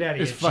 60s? Get out of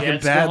here, It's fucking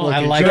Jets. bad Go looking.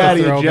 home. I like Get the out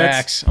of here,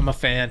 Jets. throwbacks. I'm a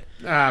fan.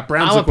 Browns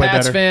I'm a look way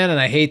Pats better. fan, and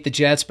I hate the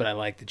Jets, but I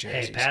like the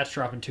jerseys. Hey, Pat's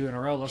dropping 2 in a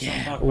row. Let's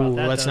not talk Ooh, about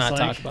that. let's not Dustlink.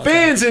 talk about that.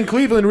 Fans in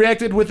Cleveland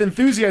reacted with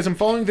enthusiasm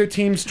following their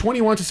team's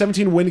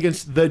 21-17 win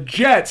against the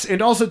Jets,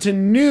 and also to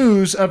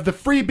news of the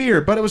free beer.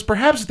 But it was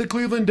perhaps the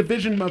Cleveland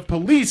Division of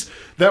Police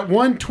that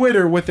won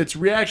Twitter with its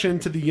reaction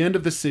to the end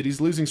of the city's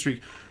losing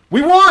streak.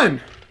 We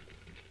won,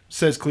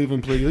 says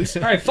Cleveland Police.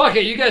 All right, fuck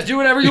it. You guys do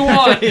whatever you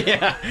want.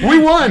 We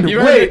won.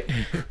 Wait.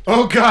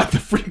 Oh God, the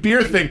free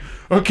beer thing.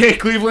 Okay,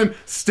 Cleveland,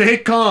 stay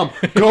calm.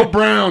 Go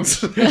Browns.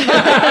 That's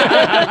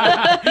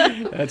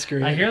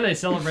great. I hear they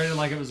celebrated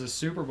like it was a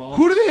Super Bowl.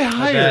 Who do they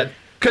hire? bet.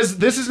 Because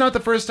this is not the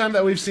first time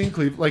that we've seen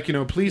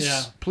Cleveland, police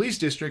Yeah. police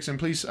districts and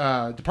police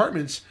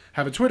departments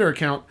have a Twitter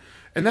account,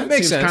 and that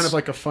Makes seems kind sense. of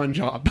like a fun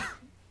job.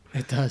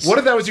 It does. What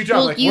if that was your job?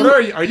 Well, like, you- what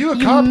are you? Are you a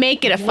you cop?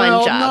 make it a fun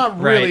well, job.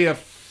 not really Right. a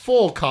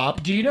full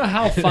cop. Do you know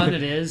how fun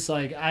it is?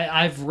 Like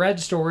I've read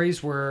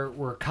stories where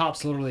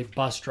cops literally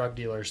bust drug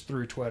dealers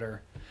through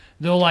Twitter.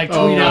 They'll like tweet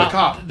Oh, not out. a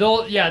cop.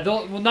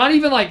 They'll not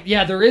even like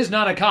there is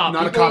not a cop.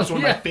 Not a People- cop's one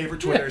of my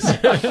favorite Twitters.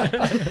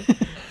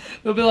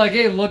 They'll be like,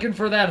 hey, looking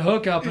for that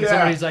hookup, and Yeah.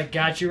 somebody's like,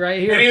 got you right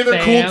here. Any other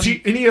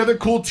fam. any other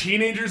cool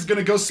teenagers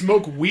gonna go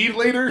smoke weed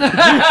later?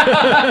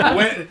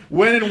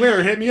 when and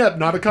where? Hit me up.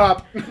 Not a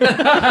cop.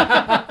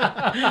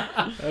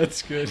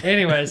 That's good.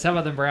 Anyways, how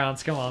about the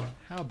Browns? Come on.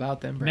 How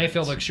about them? Browns?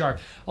 Mayfield looks sharp.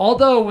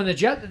 Although when I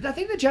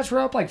think the Jets were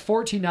up like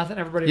 14-0.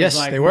 Everybody Yes, was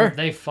like, they were.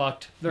 They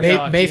fucked. They're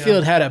fucked,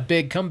 Mayfield had a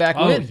big comeback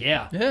Oh win.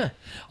 yeah. Yeah.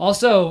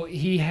 Also,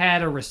 he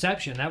had a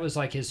reception. That was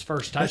like his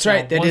first touchdown. That's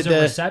right. They was did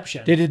a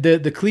reception. They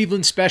did the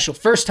Cleveland special.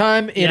 First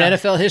time in Yeah.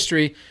 NFL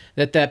history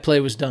that play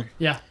was done.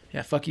 Yeah.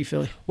 Yeah, fuck you,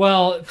 Philly.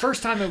 Well,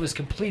 first time it was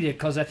completed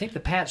because I think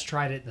the Pats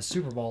tried it in the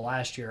Super Bowl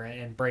last year,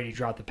 and Brady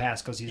dropped the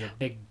pass because he's a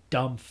big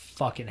dumb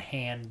fucking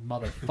hand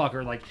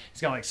motherfucker. Like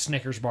he's got like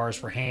Snickers bars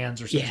for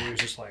hands or something. Yeah. He was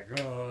just like,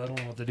 oh, I don't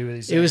know what to do with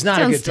these. It was things. not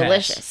a Sounds good pass.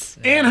 delicious.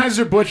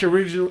 Anheuser-Busch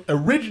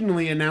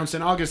originally announced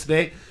in August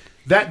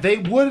that they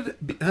would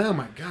be, oh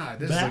my God,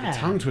 this is like a Bad.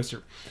 tongue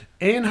twister.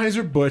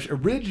 Anheuser-Busch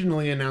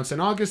originally announced in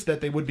August that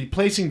they would be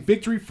placing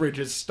Victory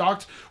fridges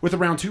stocked with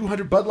around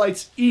 200 Bud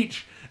Lights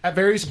each at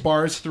various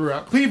bars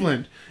throughout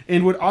Cleveland,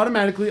 and would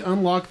automatically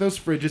unlock those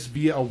fridges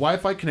via a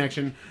Wi-Fi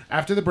connection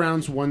after the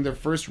Browns won their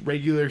first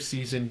regular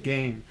season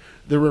game.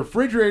 The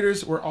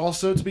refrigerators were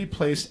also to be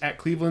placed at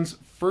Cleveland's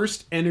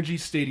First Energy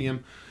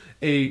Stadium,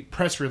 a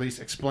press release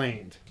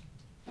explained.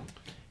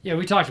 Yeah,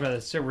 we talked about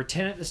this. So we're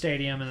 10 at the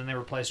stadium, and then they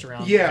were placed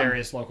around Yeah.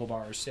 various local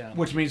bars. Yeah.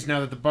 Which means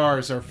now that the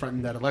bars are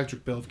fronting that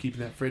electric bill of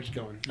keeping that fridge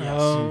going.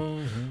 Oh.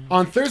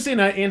 On Thursday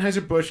night,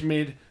 Anheuser-Busch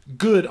made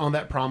good on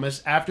that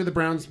promise after the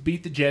Browns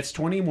beat the Jets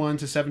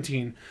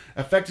 21-17,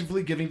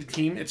 effectively giving the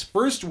team its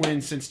first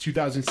win since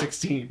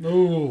 2016.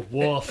 Ooh,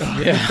 woof.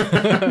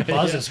 Yeah.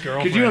 Buzz's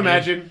girlfriend. Could you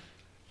imagine?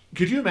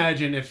 Could you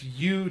imagine if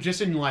you just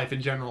in life in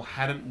general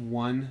hadn't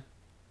won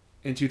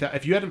in 2000?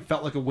 If you hadn't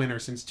felt like a winner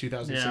since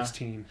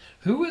 2016?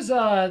 Who was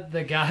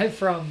the guy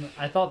from?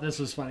 I thought this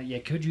was funny. Yeah,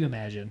 could you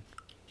imagine?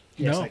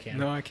 Yes, no, I can.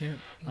 No, I can't.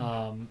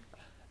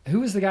 Who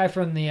was the guy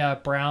from the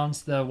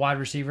Browns, the wide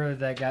receiver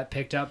that got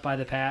picked up by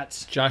the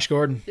Pats? Josh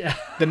Gordon. Yeah.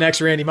 The next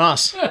Randy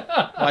Moss.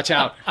 Watch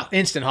out.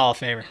 Instant Hall of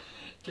Famer.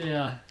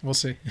 Yeah, We'll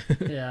see.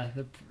 yeah.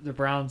 The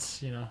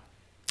Browns, you know.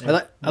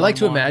 I like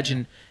to won.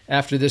 imagine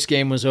after this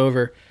game was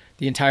over,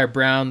 the entire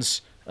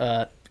Browns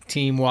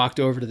team walked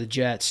over to the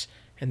Jets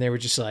and they were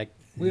just like,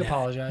 We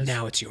apologize.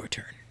 Now it's your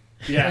turn.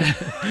 Yeah.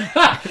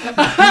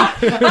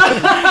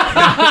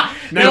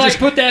 They're like,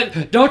 put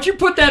that. Don't you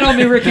put that on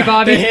me, Ricky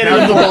Bobby. They hit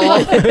him the ball.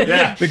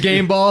 Yeah. The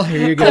game ball.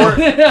 Here you go.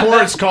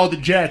 Coors called the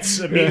Jets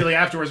immediately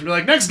afterwards and be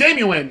like, next game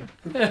you win.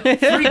 3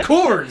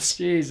 Coors.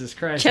 Jesus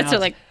Christ. Jets Now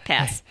are like,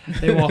 pass.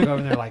 they walk over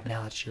and they're like,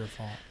 now it's your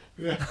fault.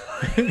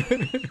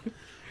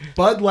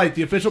 Bud Light,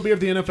 the official beer of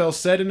the NFL,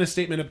 said in a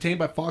statement obtained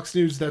by Fox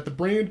News that the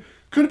brand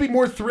couldn't be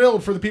more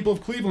thrilled for the people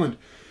of Cleveland.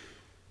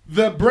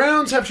 The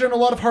Browns have shown a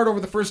lot of heart over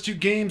the first 2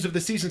 games of the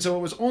season, so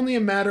it was only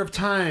a matter of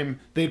time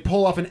they'd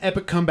pull off an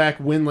epic comeback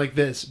win like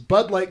this.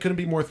 Bud Light couldn't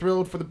be more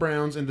thrilled for the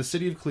Browns and the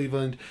city of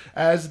Cleveland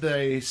as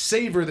they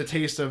savor the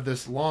taste of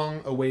this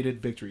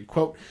long-awaited victory.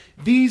 Quote,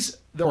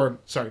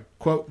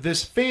 quote,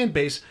 this fan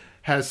base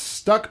has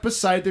stuck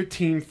beside their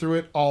team through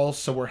it all,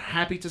 so we're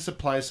happy to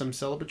supply some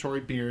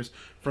celebratory beers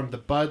from the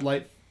Bud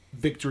Light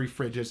victory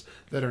fridges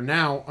that are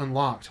now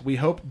unlocked. We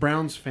hope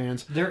Browns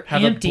fans They're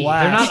have empty. a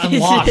blast. They're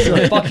not unlocked.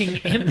 They're fucking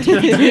empty,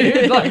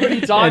 dude. Like, what are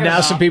you talking And now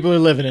about? some people are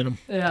living in them.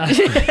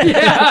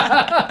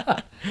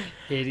 Yeah.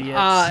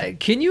 Idiots.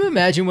 Can you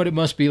imagine what it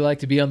must be like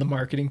to be on the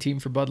marketing team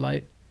for Bud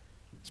Light?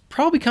 It's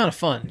probably kind of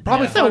fun.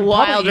 Probably It's a fun,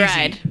 wild probably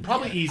ride. easy.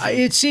 Probably easy.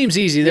 It seems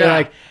easy. They're Yeah.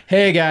 like,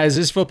 hey, guys,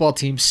 this football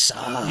team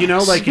sucks. You know,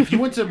 like if you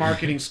went to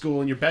marketing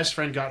school and your best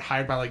friend got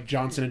hired by like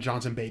Johnson &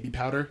 Johnson baby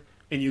powder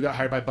and you got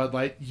hired by Bud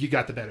Light, you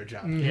got the better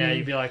job. Yeah,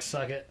 you'd be like,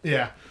 suck it.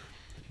 Yeah.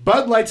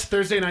 Bud Light's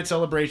Thursday night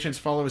celebrations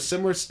follow a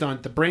similar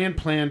stunt the brand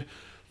planned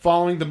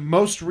following the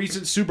most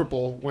recent Super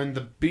Bowl when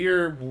the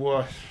beer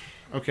was...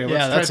 Okay,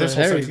 let's try this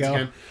whole there you sentence go.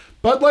 again.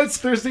 Bud Light's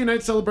Thursday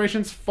night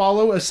celebrations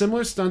follow a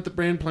similar stunt the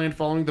brand planned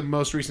following the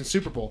most recent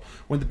Super Bowl,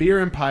 when the beer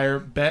empire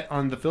bet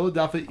on the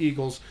Philadelphia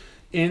Eagles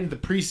in the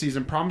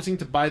preseason, promising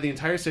to buy the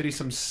entire city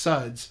some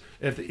suds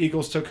if the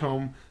Eagles took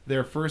home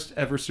their first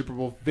ever Super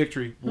Bowl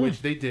victory,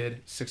 which they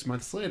did 6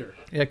 months later.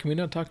 Yeah, can we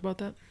not talk about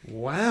that?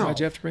 Wow. Why'd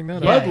you have to bring that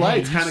up? Bud Yeah,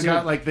 Light's hey, kind of you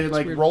got like, they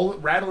like weird.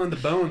 rattling the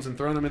bones and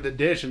throwing them in the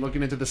dish and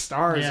looking into the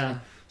stars Yeah. and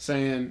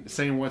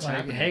saying what's Like,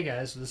 happening. hey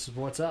guys, this is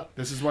what's up.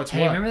 This is what's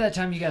Hey, what. remember that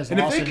time you guys And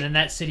if lost they and c- then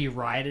that city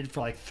rioted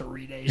for like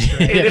 3 days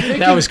straight? And if they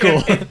That was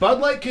cool. If Bud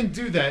Light can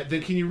do that,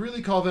 then can you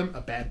really call them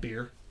a bad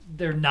beer?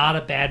 They're not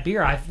a bad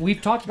beer.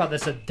 We've talked about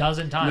this a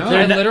dozen times. No.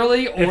 I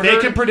literally If they ordered.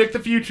 can predict the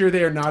future,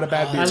 they are not a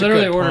bad beer. I a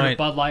literally good ordered a point.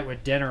 Bud Light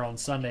with dinner on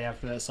Sunday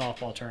after that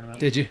softball tournament.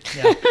 Did you?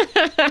 Yeah.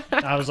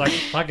 I was like,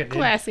 fuck it, dude.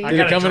 Classy. I Did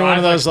it gotta come in drive one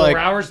of those, 4 like-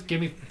 hours.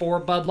 Give me 4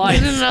 Bud Is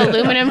Lights. it an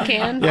aluminum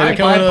can? Yeah, I they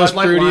come buy in one of those Bud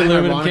Light fruity wine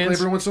aluminum ironically cans.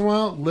 every once in a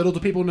while. Little do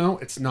people know,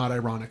 it's not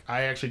ironic.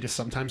 I actually just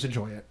sometimes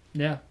enjoy it.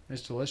 Yeah,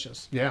 it's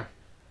delicious. Yeah.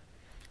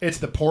 It's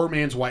the poor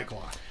man's White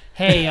Claw.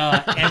 Hey,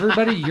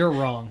 everybody, you're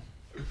wrong.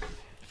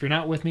 If you're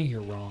not with me,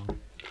 you're wrong.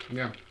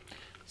 Yeah.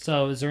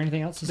 So, is there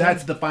anything else to say? That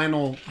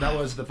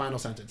was the final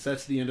sentence.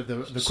 That's the end of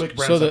the quick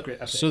Browns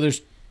upgrade. So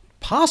there's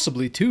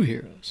possibly 2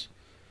 heroes.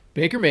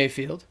 Baker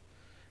Mayfield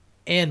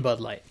and Bud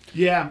Light.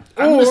 Yeah.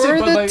 I'm gonna say Or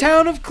Bud the Light-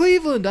 town of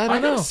Cleveland. I I'm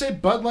don't gonna know. say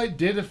Bud Light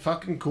did a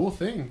fucking cool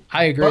thing.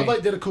 I agree. Bud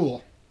Light did a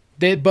cool.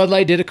 Bud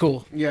Light did it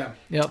cool. Yeah.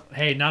 Yep.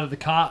 Hey, not of the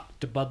cop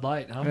to Bud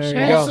Light, huh? There you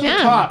Sure. go. Also, Yeah.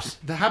 the cops.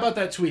 How about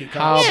that tweet?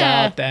 How Cops?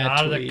 Yeah. about that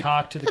Not of the tweet?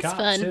 cock to the That's cops,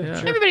 fun. too. Yeah.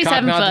 Sure. Everybody's Cock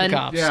having nod to fun. the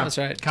cops. Yeah. That's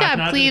right. Cock Good nod job,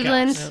 to the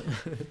Cleveland.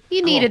 cops.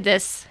 You needed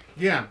this.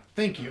 Yeah.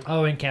 Thank you.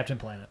 Oh, and Captain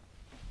Planet.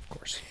 Of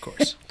course.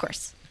 Of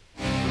course.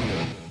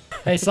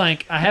 Hey,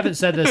 Slank, I haven't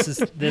said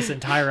this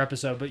entire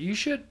episode, but you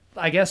should,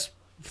 I guess,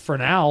 for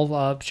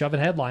now, shove a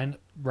headline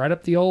right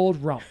up the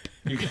old rump.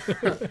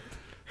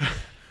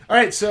 All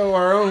right. So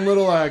our own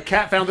little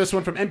cat found this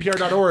one from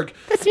NPR.org.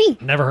 That's me.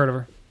 Never heard of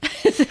her.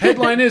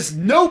 Headline is,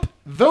 nope,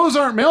 those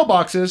aren't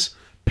mailboxes.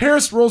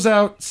 Paris rolls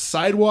out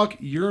sidewalk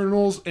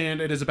urinals, and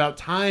it is about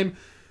time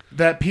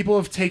that people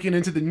have taken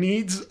into the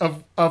needs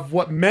of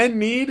what men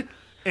need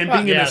and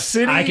being in a Yes,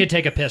 city. I could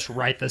take a piss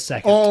right this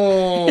second.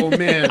 Oh,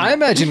 man. I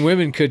imagine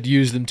women could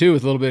use them too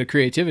with a little bit of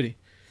creativity.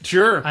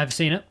 Sure. I've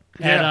seen it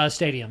Yeah. at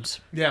stadiums.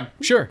 Yeah.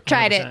 Sure.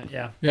 Tried it. 100%,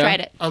 Yeah. Yeah. Tried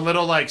it. A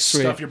little like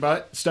stuff your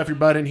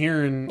butt in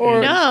here and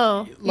Or-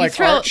 No. Like you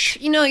throw. arch.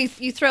 You know, you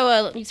throw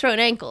an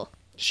ankle.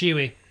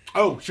 Shiwi.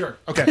 oh, sure.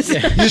 Okay.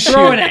 You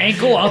throw an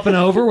ankle up and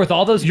over with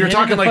all those You're men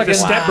talking in like the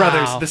fucking- Step Wow.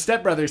 Brothers, the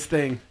Step Brothers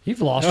thing,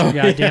 You've lost your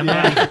goddamn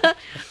mind. I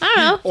don't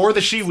know. or the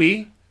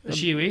Shiwi. The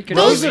Shiwi. could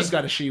Rose be- has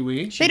got a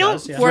Shiwi. They don't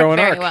does, yeah. work Throw an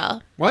very arc.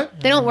 well. What?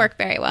 They don't work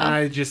very well.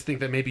 I just think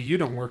that maybe you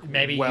don't work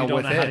Maybe well you don't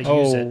with know how to it. use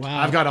Oh, it. wow.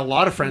 I've got a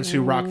lot of friends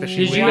who rock the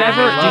Shiwi. Did you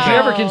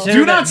ever consider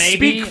Do not that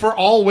maybe, speak for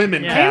all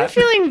women, Yeah. I'm Kat.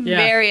 feeling Yeah.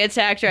 very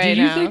attacked right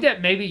Do you now. think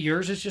that maybe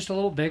yours is just a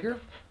little bigger?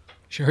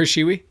 Her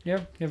Shiwi? You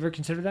ever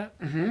consider that?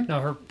 Mm-hmm. No,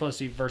 her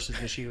pussy versus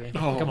the Shiwi.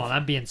 Oh. Come on,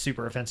 I'm being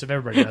super offensive.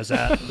 Everybody knows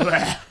that.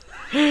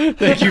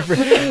 Thank you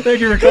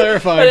for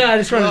clarifying. Yeah, I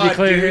just wanted to be God,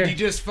 clear dude, here. you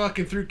just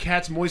fucking threw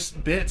Kat's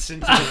moist bits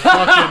into the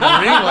fucking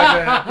ring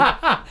like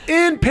that.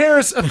 In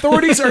Paris,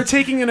 authorities are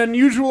taking an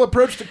unusual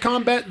approach to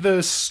combat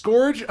the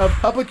scourge of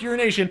public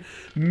urination.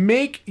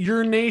 Make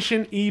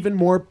urination even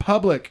more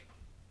public.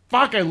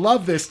 Fuck, I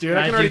love this, dude.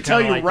 I I can do already tell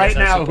kinda you like right this.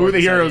 I now support who the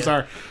this heroes idea.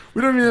 are.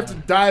 We don't even have to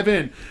dive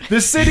in.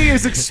 The city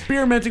is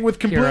experimenting with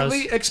completely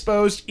Heroes.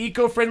 exposed,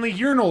 eco-friendly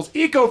urinals.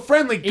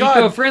 Eco-friendly, God.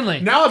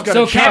 Eco-friendly. Now I've got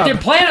so a chub. Captain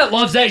Planet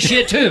loves that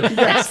shit too.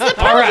 That's the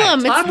All right.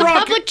 problem. It's I'm the rocking-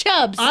 public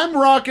chubs. I'm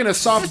rocking a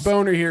soft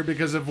boner here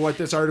because of what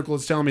this article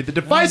is telling me. The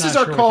devices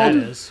not are sure what called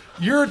that is.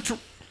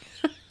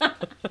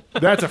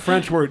 That's a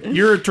French word.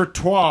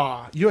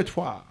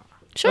 Uretoire.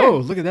 Sure. Oh,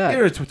 look at that.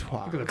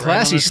 Uretoire.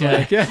 Classy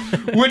slang. Yeah.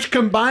 Which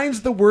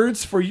combines the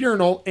words for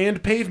urinal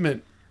and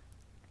pavement.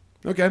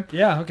 Okay.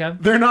 Yeah, okay.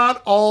 They're not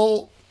at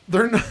all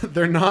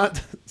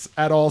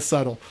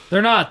subtle.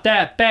 They're not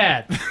that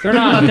bad. They're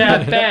not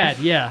that bad.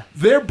 Yeah.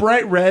 They're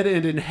bright red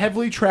and in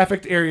heavily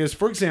trafficked areas.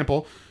 For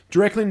example,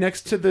 directly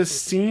next to the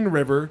Seine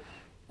River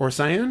or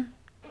Seine.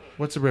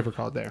 What's the river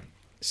called there?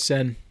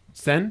 Seine.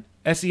 Seine?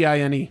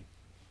 Seine.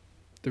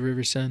 The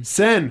River Seine.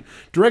 Seine.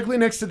 Directly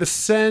next to the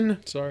Seine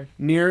Sorry.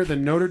 near the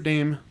Notre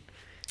Dame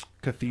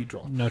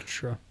Cathedral. Not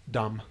true.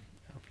 Dumb.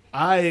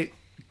 I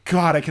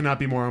cannot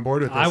be more on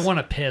board with this. I want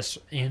to piss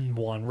in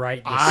one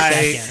right this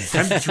I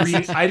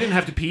second. I didn't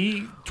have to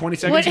pee 20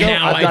 seconds What- ago.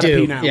 Now I've I got to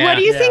do. pee now. Yeah. What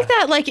do you Yeah. think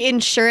that like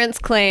insurance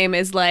claim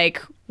is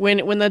like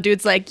when the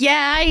dude's like,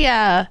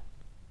 yeah,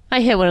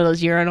 I hit one of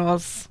those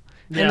urinals,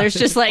 Yeah. and there's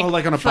just like Oh,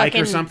 like on a bike or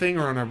fucking- something,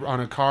 or on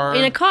a car.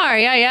 in a car,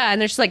 yeah, and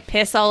there's just like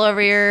piss all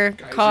over your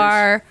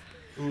car.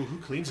 Ooh, who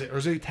cleans it? Or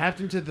is it tapped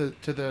into the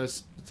Well,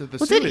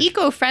 it's sewage?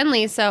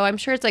 eco-friendly, so I'm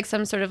sure it's like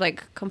some sort of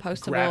like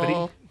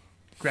compostable.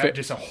 Gravity?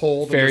 Just a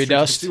hole. That Fairy goes through to the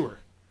dust? Sewer.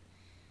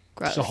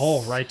 Gross. It's a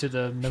hole right to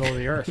the middle of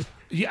the earth.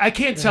 Yeah, I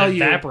can't And tell it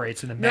you.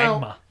 evaporates in the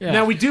magma.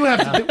 Now we do have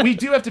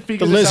to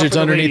figure The this lizards out for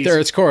the underneath ladies, the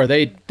Earth's core,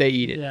 they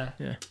eat it.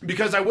 Yeah.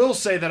 because I will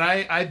say that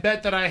I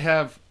bet that I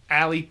have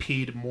alley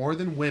peed more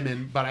than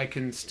women, but I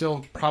can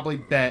still probably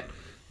bet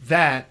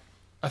that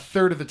a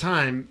third of the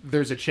time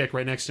there's a chick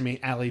right next to me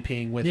alley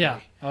peeing with Yeah.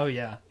 me. Oh,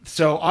 yeah.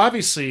 So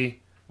obviously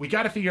we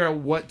got to figure out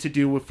what to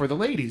do for the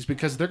ladies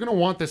because they're going to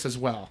want this as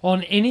well.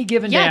 On any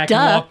given day, Yeah, I can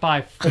duh. walk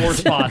by 4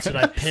 spots that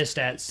I pissed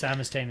at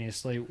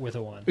simultaneously with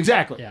a one.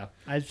 Exactly. Yeah.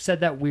 I said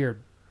that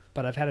weird,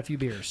 but I've had a few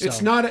beers. So.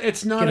 It's not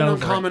Get an over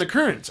uncommon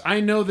occurrence. I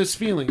know this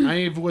feeling.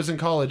 I was in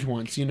college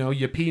once. You know,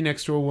 you pee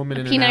next to a woman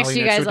in Pee an next alley to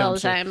you next guys to a all the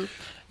dumpster. time.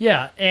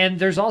 Yeah, and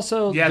there's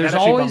also Yeah, there's that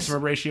actually always bumps my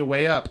ratio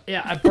way up.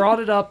 yeah I brought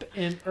it up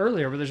in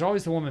earlier, but there's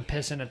always the woman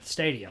pissing at the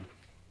stadium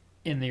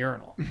in the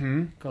urinal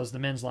because the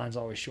men's line's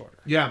always shorter.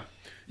 Yeah.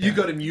 You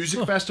go to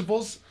music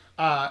festivals,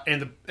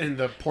 and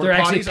the porta They're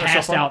actually potties are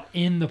passed so far. out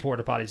in the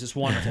porta potties. It's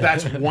wonderful.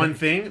 That's one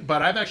thing,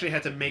 but I've actually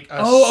had to make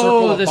a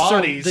circle of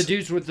bodies. the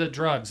dudes with the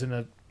drugs in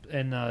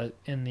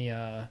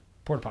the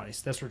porta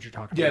potties. That's what you're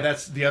talking Yeah, about.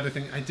 that's the other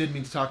thing. I did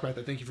mean to talk about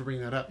that. Thank you for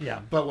bringing that up. Yeah.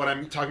 But what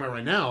I'm talking about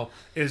right now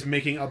is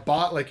making a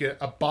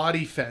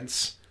body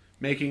fence,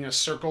 making a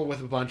circle with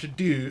a bunch of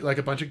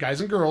a bunch of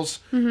guys and girls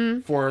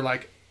for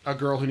like a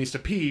girl who needs to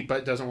pee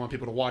but doesn't want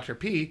people to watch her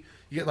pee.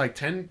 You get like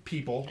 10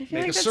 people, I feel make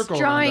like a that's circle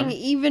around drawing them.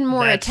 even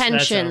more That's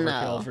attention, overkill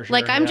though. for sure,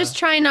 Like I'm yeah. just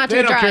trying not to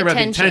They don't draw care about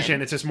attention. the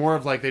intention. It's just more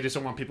of like they just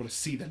don't want people to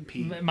see them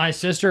pee. My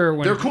sister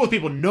when They're cool with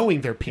people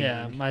knowing they're peeing.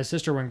 Yeah, my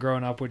sister when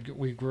growing up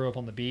we grew up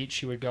on the beach.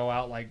 She would go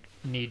out like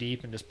knee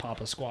deep and just pop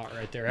a squat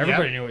right there.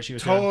 Everybody Yep. knew what she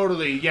was doing.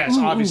 Totally. Yes,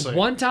 Ooh, obviously.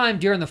 One time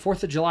during the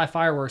 4th of July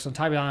fireworks on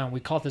Tybee Island, we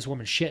caught this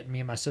woman shit.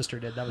 Me and my sister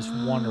did. That was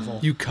wonderful.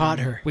 You caught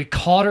her. We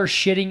caught her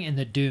shitting in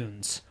the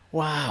dunes.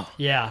 Wow.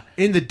 Yeah,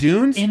 In the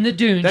dunes? in the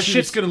dunes. that She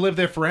shit's was- going to live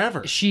there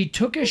forever. She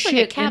took a like a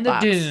shit cat in the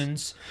box.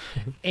 dunes,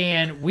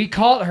 and we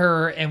caught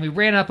her, and we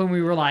ran up, and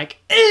we were like,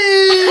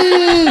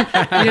 "Ew!"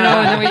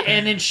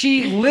 and then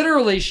she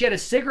had a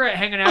cigarette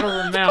hanging out of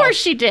her mouth. Of course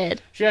she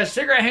did. She had a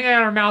cigarette hanging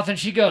out of her mouth, and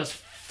she goes,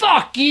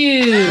 "Fuck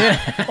you,"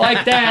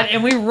 like that,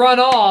 and we run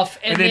off,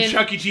 And then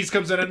Chuck E. Cheese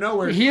comes out of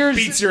nowhere,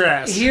 beats your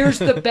ass. Here's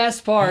the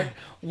best part.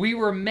 We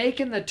were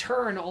making the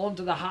turn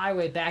onto the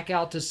highway back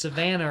out to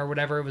Savannah or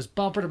whatever. It was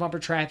bumper to bumper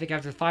traffic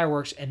after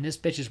fireworks, and this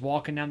bitch is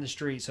walking down the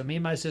street. So me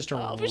and my sister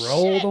roll shit,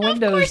 the of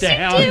windows course you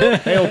down. do.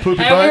 Hey, old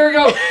poopy And butt. we were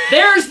going,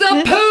 "There's the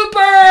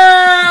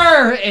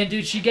pooper!" And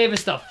dude, she gave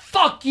us the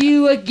 "fuck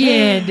you"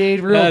 again, dude.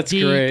 Real That's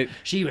deep. great.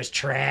 She was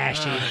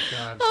trashy.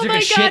 Oh Took my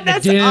a shit God, in the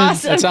that's dunes.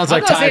 awesome. That sounds I'm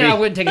like not saying I Tybee.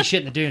 wouldn't take a shit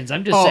in the dunes.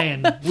 I'm just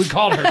saying we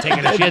called her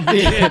taking a shit in the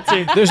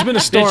dunes. There's been a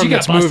storm got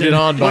that's moved busted. it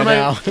on by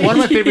now. One of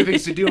my favorite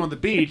things to do on the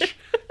beach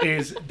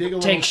is dig a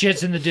little, Take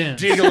shits in the dunes.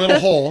 dig a little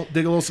hole,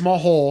 dig a little small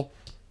hole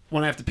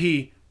when I have to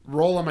pee,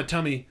 roll on my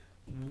tummy,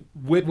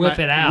 whip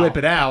it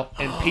out.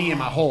 and pee in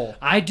my hole.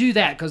 I do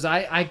that because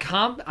I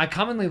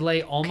commonly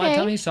lay on my Okay.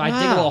 tummy, so I dig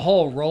a Wow. little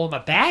hole, roll in my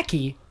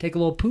backy, take a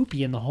little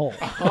poopy in the hole.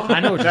 I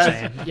know what you're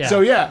saying. Yeah. So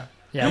yeah.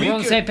 Yeah, We we're on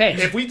the could- same page.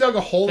 If we dug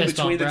a hole in Fist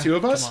between bump, the bro.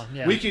 two of us, Come on,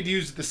 yeah. we could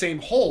use the same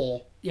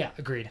hole. Yeah,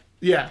 agreed.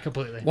 Yeah.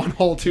 Completely. One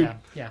hole, two. Yeah,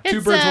 yeah. Two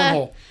It's, birds, one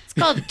hole. It's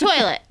called the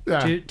toilet. Yeah.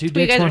 Two What you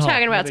dicks, guys one were hole.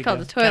 talking about, it's There called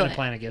you the go. Captain toilet.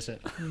 Planet gets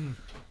it.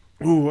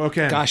 Ooh,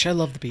 okay. Gosh, I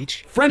love the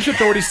beach. French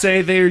authorities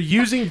say they are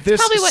using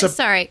this. Probably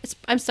what?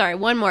 I'm sorry.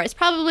 One more. It's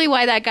probably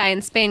why that guy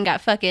in Spain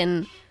got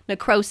fucking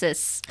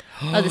necrosis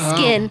of the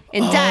skin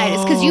and died.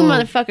 It's because you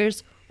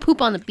motherfuckers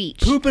poop on the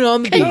beach. Pooping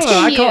on the beach. Continue.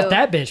 Oh, I caught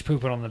that bitch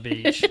pooping on the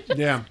beach.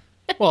 Yeah.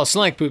 Well,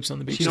 Slank poops on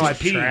the beach. She's No, I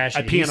just pee. trashy.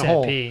 I pee He in a said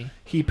hole. pee.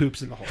 He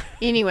poops in the hole.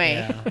 Anyway,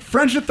 Yeah.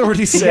 French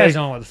authorities You say guys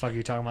don't know what the fuck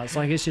you're talking about. It's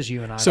like it's just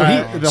you and I. So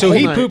the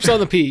he whole night. poops on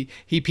the pee.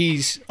 He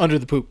pees under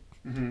the poop.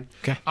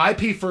 I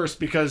pee first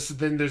because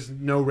then there's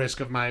no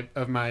risk of my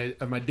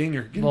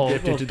dinger getting Little-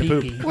 dipped into the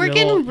little poop. pee-pee. we're Your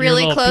getting little- your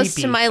really little close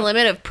pee-pee. to my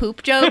limit of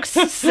poop jokes.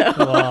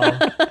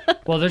 So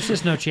Well, there's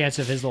just no chance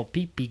of his little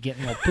pee-pee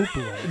getting a little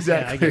poo-poo. Exactly.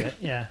 Yeah, I get it.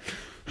 Yeah.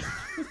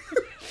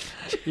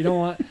 You don't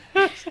want.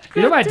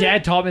 You know, my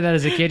dad taught me that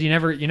as a kid. You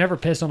never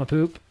piss on a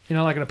poop. You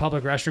know, like in a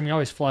public restroom, you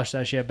always flush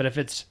that shit. But if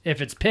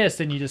it's piss,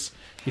 then you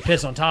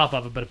piss on top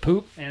of it. But a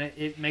poop, and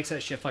it makes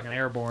that shit fucking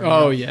airborne.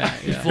 Oh, you know? yeah.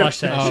 You flush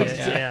that Oh, shit.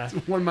 Yeah.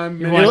 One of my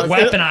You want to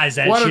weaponize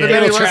that one of the shit.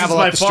 many It'll lessons travel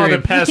my up the father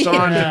stream. passed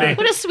on to me.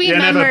 what a sweet You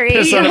never memory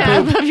piss you on a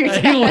have poop. of your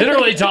He dad.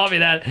 literally taught me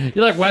that.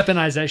 You like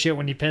weaponize that shit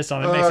when you piss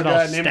on it. It makes Oh it all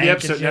god, stank name the and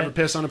episode. shit. Never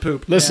piss on a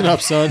poop. Listen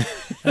up, son.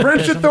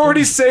 French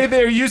authorities say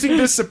they are using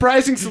this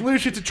surprising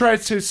solution to try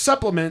to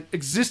supplement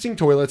existing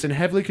toilets in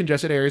heavily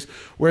congested areas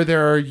where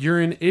there are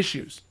urine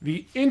issues.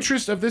 The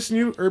interest of this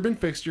new urban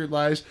fixture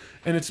lies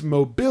in its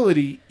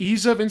mobility,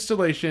 ease of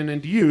installation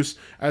and use,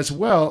 as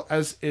well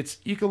as its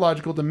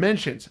ecological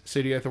dimensions,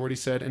 city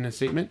authorities said in a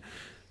statement.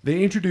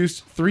 They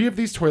introduced 3 of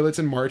these toilets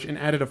in March and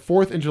added a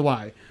 4th in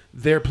July.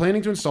 They're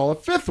planning to install a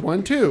 5th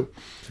one, too.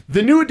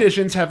 The new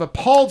additions have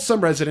appalled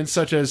some residents,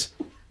 such as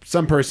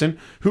some person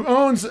who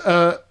owns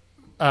a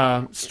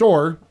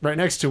store right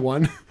next to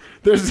one.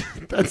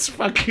 That's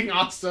fucking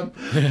awesome.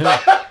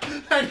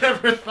 I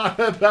never thought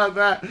about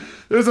that.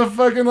 There's a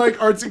fucking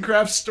like arts and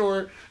crafts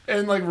store,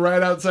 and like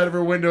right outside of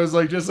her window is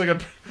like just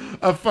like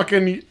a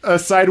fucking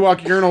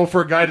sidewalk urinal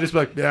for a guy to just be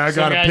like, yeah, I Some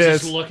gotta guy's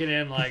piss. just looking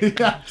in like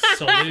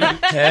salute.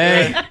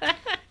 Hey,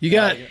 you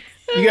got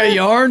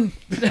yarn?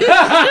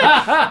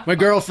 My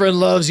girlfriend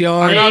loves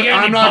yarn. Hey, you got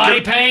I'm any not body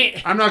gonna-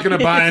 paint? I'm not gonna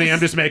buy any. I'm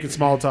just making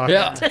small talk.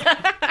 Yeah.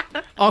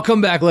 I'll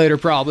come back later,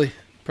 probably.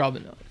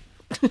 Probably not.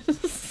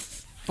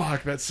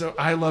 Fuck, that's so.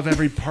 I love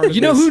every part of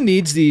You know this. who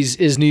needs these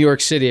is New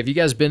York City. Have you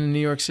guys been in New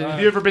York City?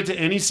 Have you ever been to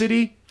any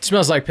city? It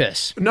smells like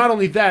piss. Not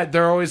only that,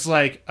 they're always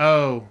like,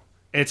 oh,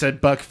 it's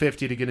 $1.50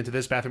 to get into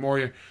this bathroom. Or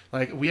you're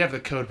like, we have the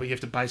code, but you have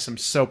to buy some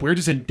soap. We were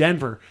just in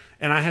Denver,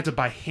 and I had to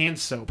buy hand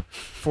soap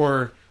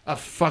for a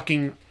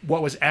fucking,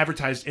 what was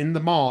advertised in the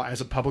mall as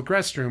a public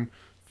restroom.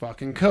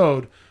 Fucking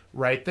code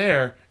right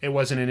there. It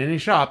wasn't in any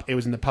shop. It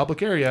was in the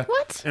public area.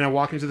 What? And I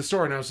walked into the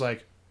store, and I was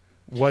like,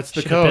 what's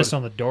the Should have code? pissed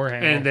on the door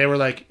handle. And they were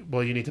like,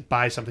 well, you need to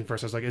buy something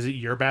first. I was like, is it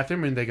your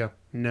bathroom? And they go,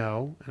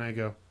 no. And I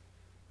go,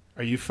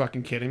 are you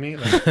fucking kidding me?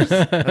 Like, I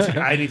was like,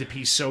 I need to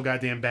pee so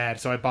goddamn bad.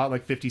 So I bought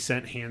like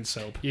 50-cent hand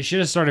soap. You should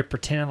have started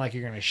pretending like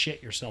you're gonna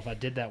shit yourself. I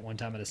did that one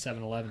time at a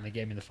 7-Eleven. They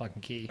gave me the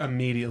fucking key.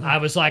 Immediately. I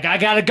was like, I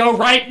gotta go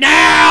right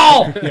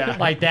now, Yeah.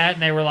 like that,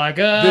 and they were like,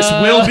 This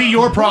will be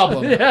your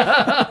problem.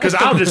 Because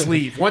I'll just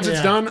leave. Once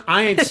it's done,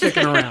 I ain't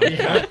sticking around.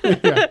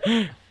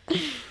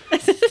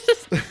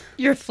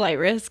 Your flight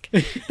risk.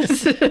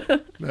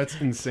 That's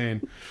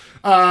insane.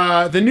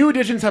 The new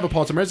additions have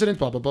appalled some residents,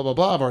 blah, blah, blah, blah,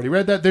 blah. I've already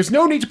read that. There's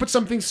no need to put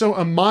something so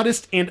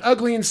immodest and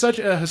ugly in such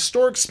a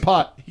historic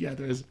spot. Yeah,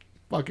 there is.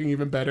 Fucking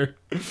even better.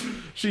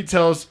 She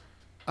tells,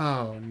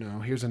 oh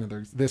no, here's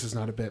another. This is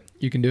not a bit.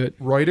 You can do it.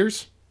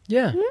 Reuters?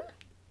 Yeah.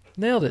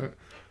 Nailed it.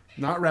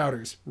 Not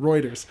routers.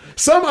 Reuters.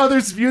 Some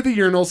others view the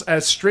urinals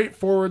as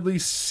straightforwardly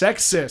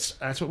sexist.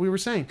 That's what we were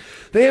saying.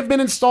 They have been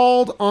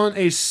installed on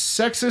a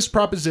sexist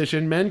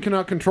proposition. Men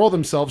cannot control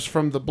themselves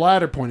from the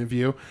bladder point of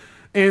view.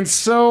 And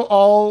so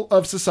all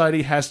of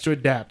society has to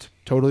adapt.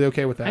 Totally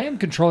okay with that. I am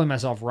controlling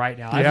myself right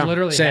now. Yeah, I've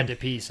literally same. had to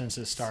pee since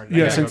this started. I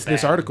Yeah, gotta since go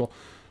this bad. article.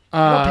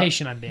 How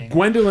patient I'm being.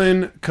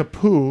 Gwendolyn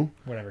Capou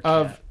Whatever.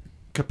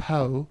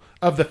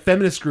 of the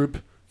feminist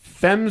group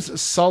Femmes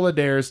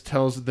Solidaires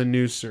tells the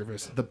news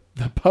service the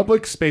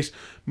public space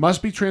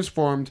must be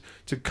transformed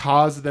to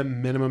cause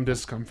them minimum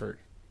discomfort.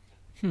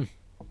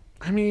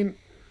 I mean,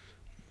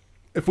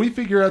 if we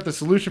figure out the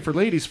solution for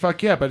ladies,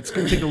 fuck yeah, but it's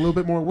going to take a little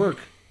bit more work.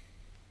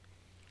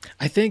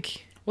 I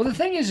think Well, the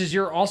thing is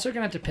you're also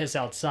gonna have to piss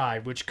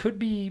outside, which could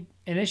be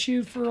an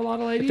issue for a lot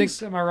of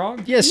ladies. Am I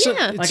wrong? yes.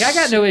 Yeah. Like I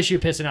got no issue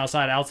pissing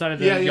outside of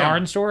the Yeah.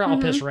 yarn store. I'll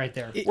piss right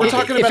there. We're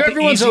talking if about the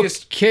everyone's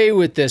easiest- okay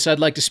with this, I'd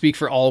like to speak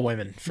for all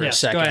women for a Yes,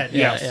 second. go ahead.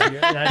 Yeah, Yes.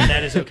 yeah.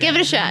 That is okay. Give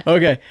it a shot.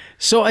 Okay.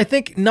 So I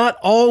think not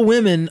all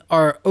women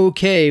are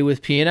okay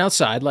with peeing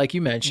outside, like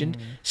you mentioned.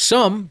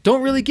 Some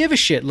don't really give a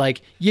shit.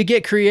 Like you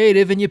get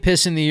creative and you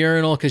piss in the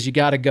urinal because you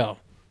got to go,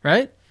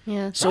 right?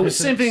 Yeah. So the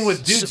same thing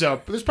with dudes, though.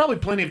 But there's probably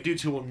plenty of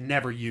dudes who will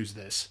never use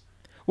this.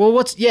 Well,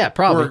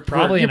 probably. Or-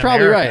 Probably You're in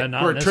probably America, right.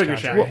 not Or in this trigger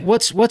country. shack.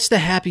 What's the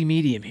happy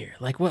medium here?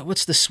 Like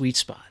what's the sweet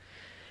spot?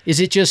 Is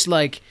it just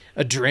like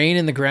a drain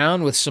in the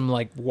ground with some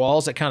like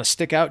walls that kind of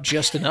stick out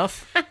just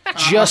enough?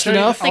 Just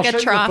enough? Like a I'll show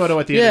you trough. the photo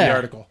at the end of the Yeah.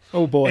 article.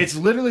 Oh, boy. It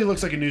literally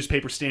looks like a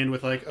newspaper stand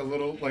with like a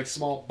little like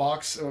small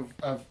box of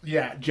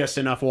just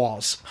enough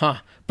walls. Huh.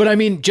 But I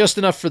mean just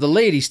enough for the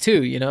ladies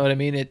too, you know what I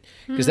mean? It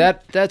because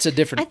that's a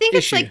different I think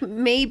issue. it's like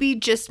maybe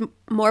just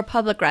more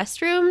public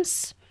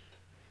restrooms.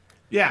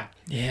 Yeah.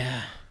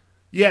 yeah.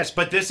 Yes,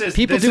 but this is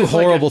People this do is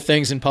like horrible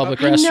things in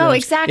public I know, restrooms.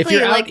 exactly, If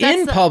you're like, out that's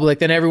in the- public,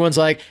 then everyone's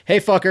like, "Hey,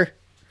 fucker,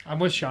 I'm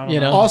with Sean. You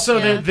know? Also,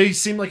 Yeah. they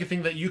seem like a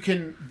thing that you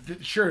can.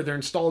 Sure, they're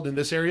installed in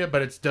this area,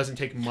 but it doesn't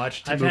take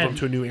much to move them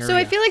to a new area. So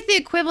I feel like the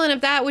equivalent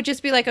of that would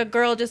just be like a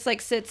girl just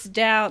like sits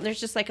down. There's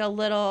just like a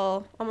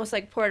little, almost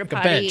like porta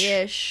potty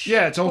ish.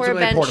 Yeah, it's ultimately or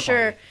a bench, porta potty.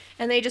 sure.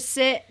 And they just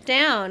sit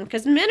down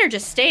because men are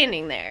just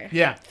standing there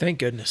Yeah. Thank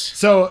goodness.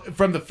 So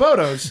from the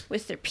photos,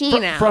 with their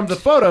peen out. from the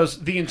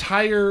photos, the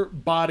entire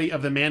body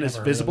of the man is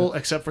visible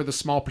except for the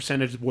small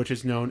percentage, which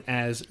is known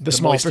as the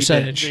small moisty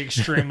percentage. The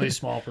extremely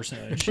small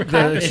percentage. Bit.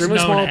 The It's extremely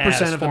known small as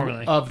percent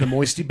formerly. of the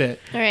moisty bit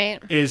All right.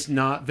 is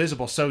not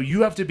visible. So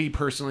you have to be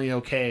personally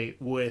okay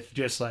with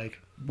just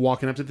like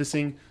walking up to this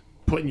thing,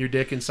 putting your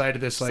dick inside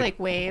of this like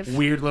wave.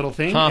 weird little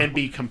thing, Huh. and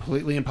be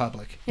completely in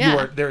public.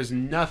 Yeah. There is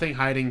nothing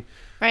hiding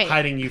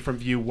Right. you from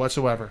view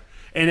whatsoever.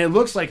 And it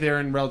looks like they're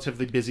in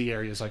relatively busy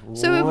areas, like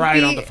So it would right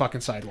be- on the fucking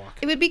sidewalk.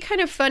 It would be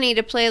kind of funny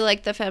to play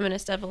like the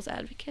feminist devil's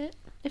advocate,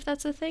 if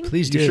that's a thing.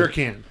 Please do. You sure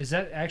can. Is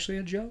that actually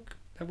a joke?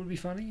 That would be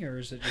funny, or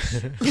is it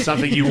just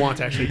Something you want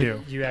to actually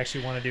do. you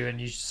actually want to do, and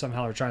you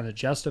somehow are trying to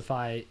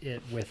justify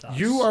it with us?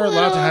 You are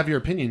allowed to have your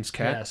opinions,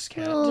 Kat. yes,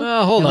 Kat.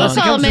 Hold Unless on.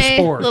 it comes Column to A,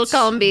 sports, little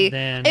column B.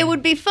 then- It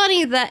would be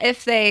funny that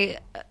if they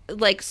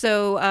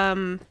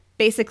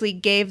basically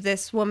gave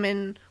this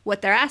woman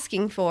what they're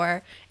asking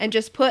for and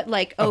just put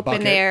like open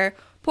bucket. air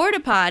porta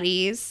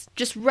potties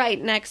just right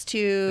next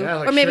to, Yeah,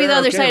 like, or maybe sure, the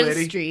other okay, side of lady.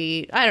 the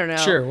street. I don't know.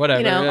 Sure, whatever,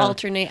 You know, yeah.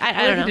 alternate. I Or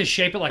you don't could know. just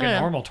shape it like I a don't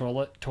know. normal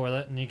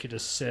toilet, and you could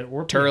just sit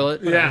or pee.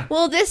 Turlet. Yeah.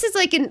 Well, this is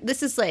like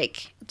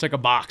It's like a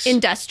box.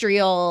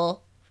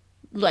 industrial,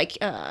 like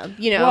Well,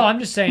 I'm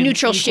just saying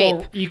neutral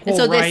equal- shape. equal and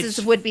so rights-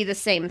 this would be the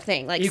same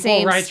thing, like Equal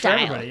same rights style.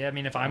 for everybody. I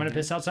mean, if I'm going to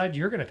piss outside,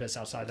 you're going to piss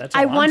outside. That's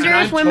I all I'm wonder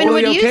saying. if I'm women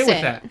totally would okay use with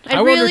it. that. I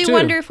I wonder really too.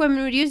 wonder if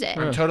women would use it.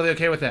 I'm totally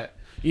okay with that.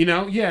 You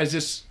know, yeah, is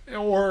this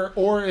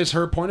or is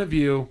her point of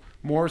view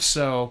more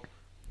so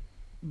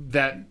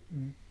that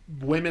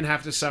women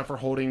have to suffer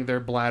holding their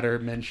bladder,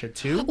 men should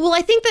too? Well,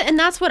 I think that, and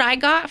that's what I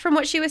got from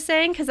what she was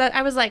saying, because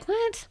I was like,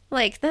 what?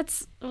 Like,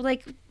 that's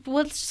like, well,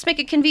 let's just make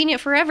it convenient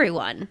for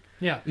everyone.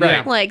 Yeah.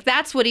 Right. Like,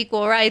 that's what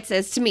equal rights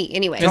is to me.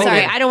 Anyway, Totally.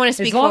 sorry, I don't want to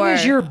speak As long for.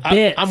 as your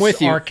bits I'm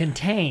with you. are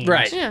contained.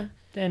 Right. Yeah.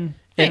 Then,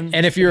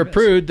 and if you're a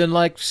prude, then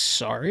like,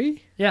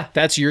 sorry, yeah.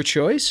 that's your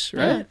choice,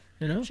 right? Yeah.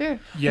 You know. Sure.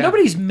 Yeah.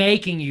 Nobody's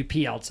making you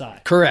pee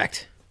outside.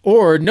 Correct.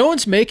 Or no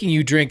one's making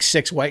you drink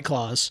 6 White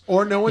Claws.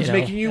 Or no one's You know,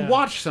 making you yeah.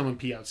 watch someone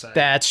pee outside.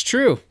 That's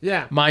true.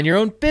 Yeah. Mind your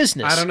own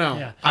business. I don't know.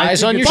 Yeah. I Eyes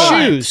think on your it's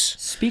fine. shoes.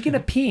 Speaking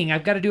of peeing,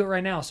 I've got to do it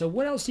right now. So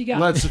what else you got?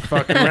 Let's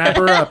fucking wrap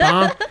her up,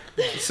 huh?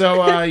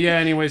 So, yeah,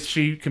 anyways,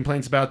 she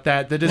complains about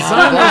that. The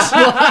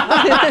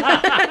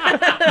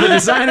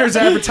designers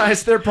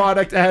advertised their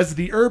product as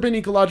the urban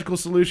ecological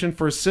solution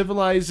for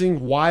civilizing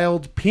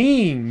wild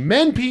peeing.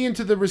 Men pee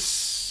into the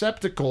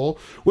receptacle,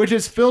 which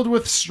is filled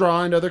with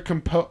straw and other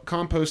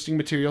composting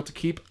material to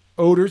keep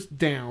odors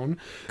down.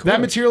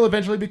 That material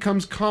eventually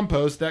becomes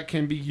compost that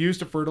can be used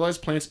to fertilize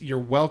plants. You're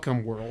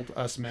welcome, world.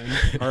 Us men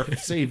are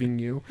saving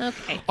you.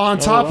 Okay. On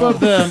top of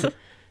the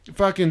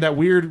fucking that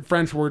weird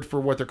French word for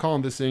what they're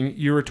calling this thing,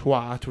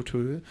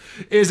 tutu,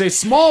 is a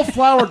small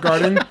flower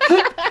garden.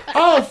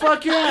 Oh,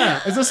 fuck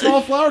yeah. It's a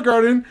small flower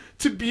garden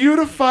to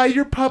beautify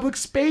your public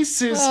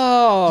spaces.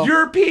 Oh.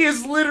 Your pee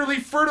is literally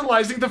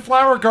fertilizing the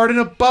flower garden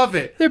above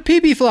it. They're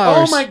PB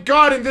flowers. Oh my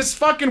god, and this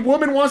fucking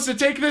woman wants to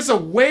take this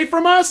away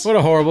from us? What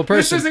a horrible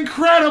This person. is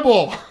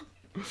incredible.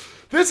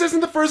 This isn't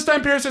the first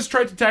time Paris has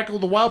tried to tackle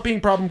the wild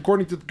peeing problem,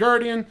 according to The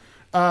Guardian.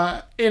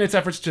 In its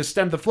efforts to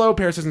stem the flow,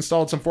 Paris has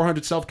installed some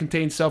 400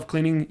 self-contained,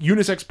 self-cleaning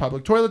unisex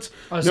public toilets.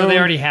 Oh, so they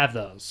already have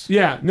those.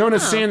 Yeah, known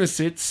as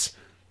Sansits.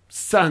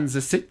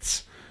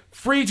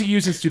 Free to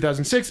use since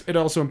 2006, it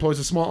also employs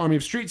a small army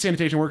of street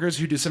sanitation workers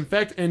who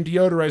disinfect and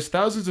deodorize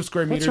thousands of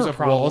square What's meters her of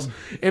walls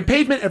problem? and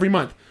pavement every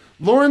month.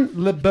 Lauren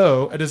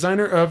Lebeau, a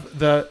designer of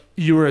the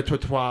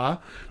Uratoire,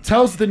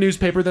 tells the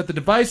newspaper that the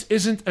device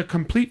isn't a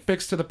complete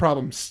fix to the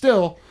problem.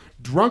 Still,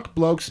 drunk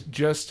blokes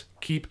just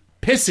keep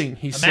pissing,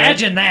 he said.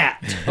 Imagine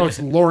that. Oh, it's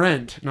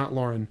Laurent, not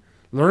Lauren.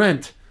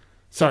 Laurent.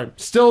 Sorry.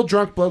 Still,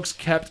 drunk blokes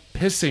kept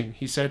pissing,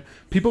 he said.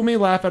 People may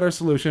laugh at our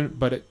solution,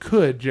 but it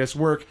could just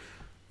work.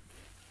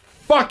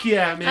 Fuck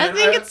yeah, man. I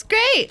think it's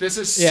great. This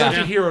is Yeah. such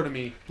a hero to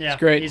me. Yeah,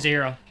 great. He's a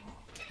hero.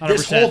 100%.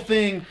 This whole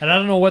thing. And I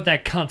don't know what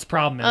that cunt's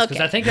problem is, because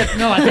Okay. I think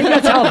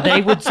that's how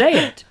they would say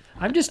it.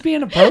 I'm just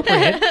being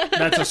appropriate.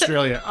 That's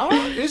Australia. Oh,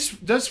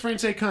 does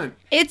France say cunt?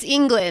 It's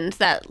England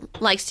that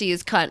likes to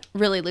use cunt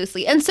really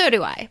loosely, and so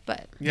do I.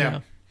 But Yeah.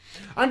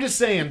 I'm just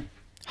saying.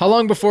 How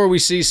long before we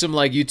see some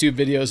like YouTube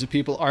videos of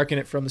people arcing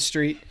it from the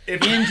street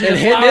If, and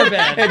hitting it,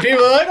 and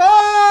people are like,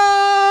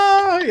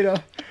 oh, you know.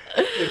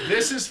 if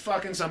this is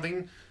fucking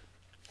something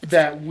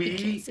that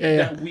we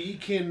Yeah.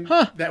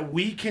 that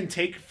we can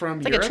take from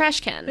it's like Europe, a trash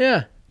can.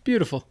 Yeah,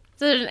 beautiful. Is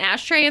there an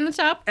ashtray in the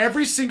top?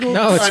 every single.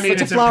 No, it's, I mean,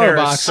 it's a in flower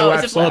Paris, box. so Oh,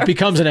 it's a absolutely. Well, it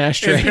becomes an In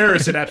ashtray.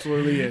 Paris, it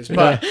absolutely is.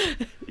 But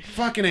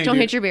fucking A, Don't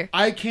dude, hate your beer.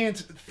 I can't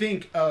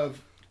think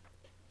of.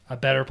 A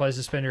better place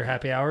to spend your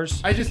happy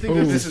hours. I just think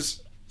that this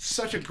is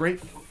such a great.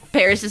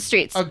 Paris'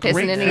 streets A great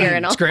pissing in a thing.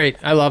 urinal. It's great.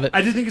 I love it.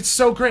 I just think it's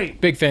so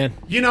great. Big fan.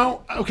 You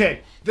know,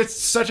 okay, that's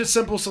such a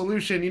simple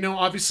solution. You know,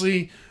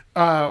 obviously,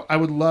 I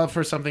would love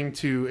for something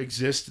to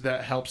exist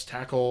that helps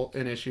tackle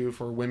an issue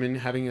for women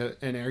having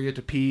an area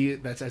to pee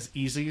that's as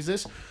easy as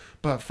this.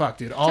 But fuck,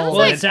 dude,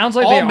 It sounds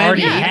like all they men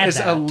already need had is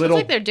that. a little,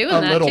 like they're doing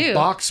a that, little too.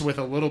 box with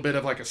a little bit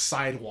of like a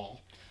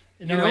sidewall.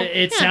 No, know?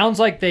 it sounds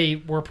like they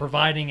were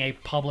providing a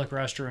public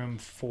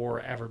restroom for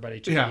everybody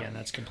to Yeah. be in.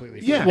 That's completely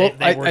free. Yeah. Well,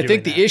 They were I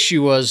think doing the that.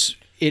 issue was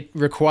it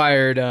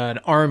required an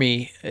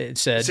army. It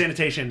said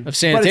Sanitation. Of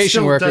sanitation but it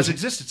still workers. does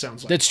exist, it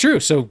sounds like. that's true.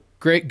 So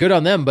great, good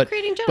on them. But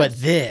Creating jobs. but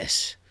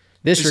this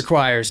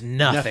requires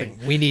nothing.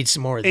 nothing. We need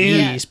some more of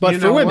And these. But you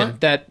for know women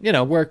what?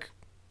 that work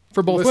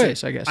for both Listen,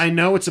 ways, I guess. I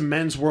know it's a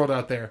men's world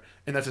out there,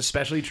 and that's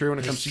especially true when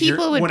it comes to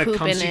People would when it poop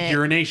comes in to it.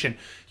 urination.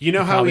 You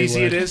know how probably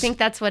easy would. it I is. think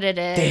that's what it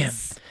is.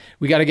 Damn.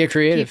 We got to get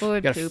creative. People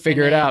would Got to poop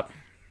figure in it it. out.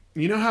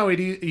 You know how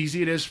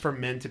easy it is for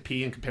men to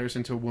pee in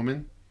comparison to a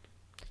woman.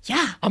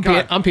 Yeah. I'm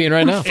God. peeing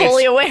right now.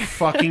 Fully It's aware.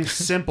 Fucking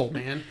simple,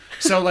 man.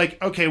 So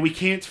like, okay, we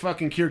can't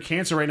fucking cure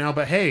cancer right now,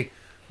 but hey,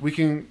 we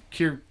can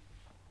cure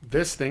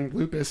this thing,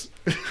 lupus.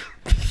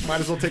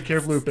 Might as well take care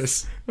of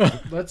lupus.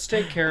 Let's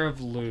take care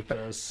of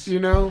lupus. You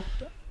know,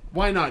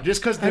 why not?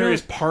 Just because there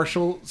is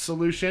partial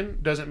solution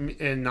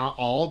and not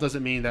all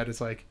doesn't mean that it's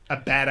like a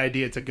bad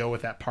idea to go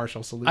with that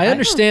partial solution. I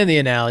understand the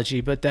analogy,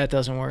 but that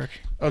doesn't work.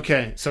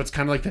 Okay, so it's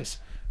kind of like this.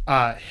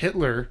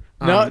 Hitler.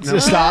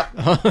 Stop.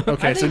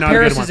 Okay, I so think now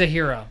Paris I get is a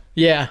hero.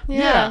 Yeah.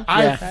 Yeah.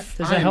 I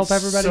Does that help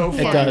everybody? So It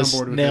fucking does. on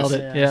board with Nailed this.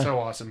 it. Yeah. So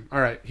awesome.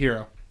 All right,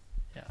 hero.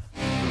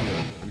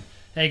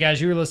 Hey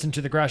guys, you were listening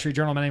to the Garage Street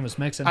Journal. My name was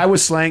Mixon. I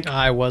was Slank.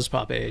 I was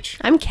Pop H.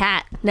 I'm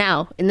Kat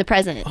now in the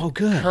present. Oh,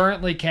 good.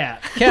 Currently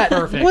Cat. Cat,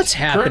 Perfect. what's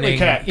Currently happening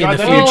Cat. in God, the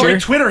that's a future?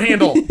 great Twitter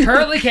handle.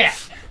 Currently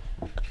Cat.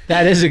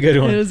 That is a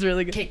good one. was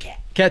really good. Kit Kat.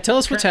 Cat, tell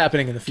us what's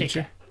happening in the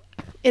future.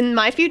 In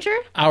my future?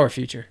 Our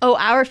future. Oh,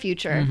 our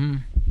future.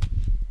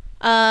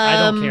 I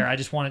don't care. I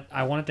just want it.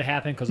 I want it to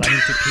happen because I need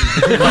to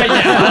pee right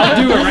now.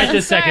 I'll do it right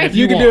this second. If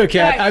You can want. do it,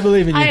 Cat. I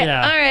believe in you.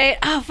 Yeah. All right.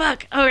 Oh,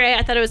 fuck. All right.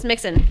 I thought it was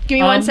mixing. Give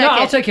me 1 No, second.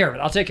 I'll take care of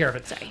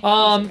it. Sorry.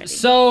 Wasn't ready.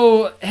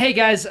 So hey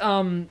guys,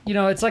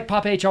 it's like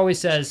Pop H always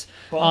says.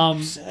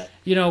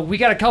 We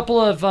got a couple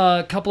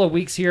of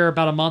weeks here,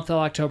 about a month till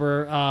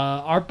October.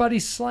 Our buddy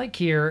Slank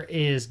here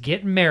is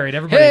getting married.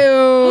 Everybody,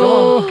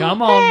 Hey-o.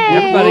 come on,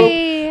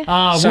 everybody.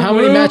 So how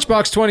many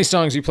Matchbox 20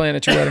 songs are you playing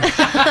at your wedding?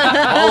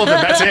 All of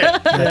them. That's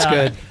it. That's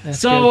good. That's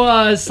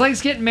So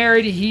Slank's getting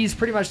married. He's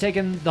pretty much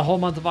taken the whole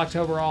month of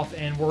October off,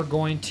 and we're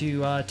going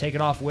to take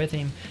it off with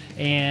him.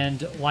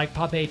 And like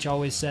Pop H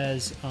always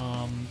says,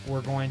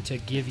 we're going to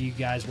give you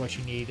guys what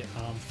you need.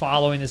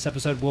 Following this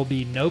episode will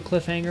be no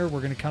cliffhanger.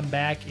 We're going to come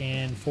back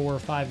in 4 or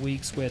 5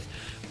 weeks with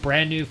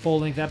brand new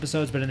full-length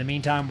episodes. But in the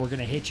meantime, we're going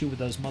to hit you with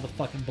those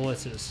motherfucking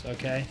blitzes,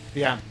 okay?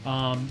 Yeah.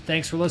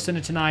 Thanks for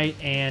listening tonight.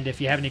 And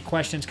if you have any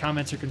questions,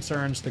 comments, or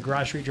concerns,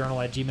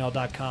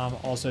 thegaragestreetjournal@gmail.com.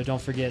 Also,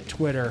 don't forget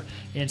Twitter,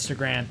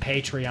 Instagram,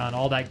 Patreon,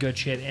 all that good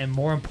shit. And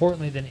more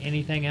importantly than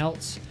anything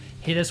else,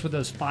 hit us with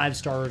those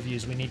 5-star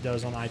reviews. We need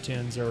those on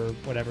iTunes or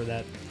whatever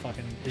that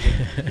fucking...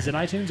 Is it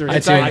iTunes? Or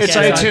is iTunes. it It's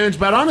podcast? iTunes,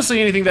 but honestly,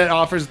 anything that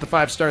offers the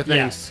 5-star things.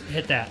 Yes,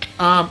 hit that.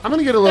 I'm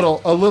gonna get a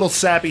little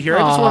sappy here.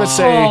 I just want to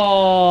say,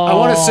 I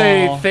want to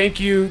say thank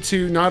you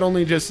to not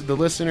only just the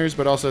listeners,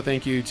 but also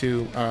thank you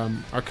to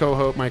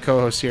my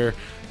co-host here.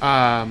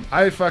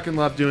 I fucking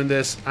love doing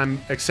this.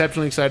 I'm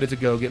exceptionally excited to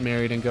go get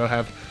married and go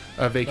have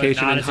a But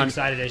vacation not and as hunt.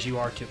 excited as you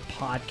are to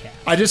podcast.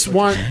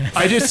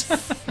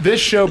 This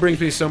show brings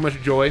me so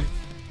much joy.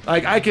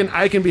 Like I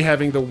can be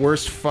having the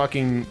worst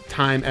fucking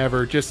time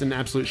ever, just in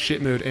absolute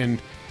shit mood,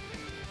 and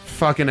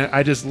fucking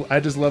I just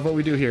love what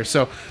we do here.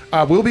 So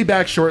we'll be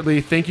back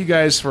shortly. Thank you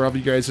guys for all of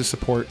you guys'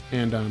 support,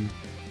 and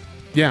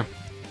yeah,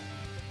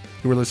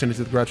 you were listening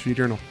to the Garage Street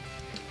Journal.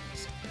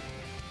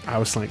 I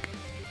was Slank.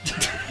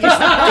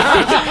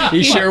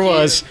 He sure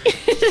was.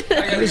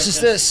 What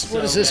is this?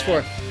 What is this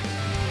for?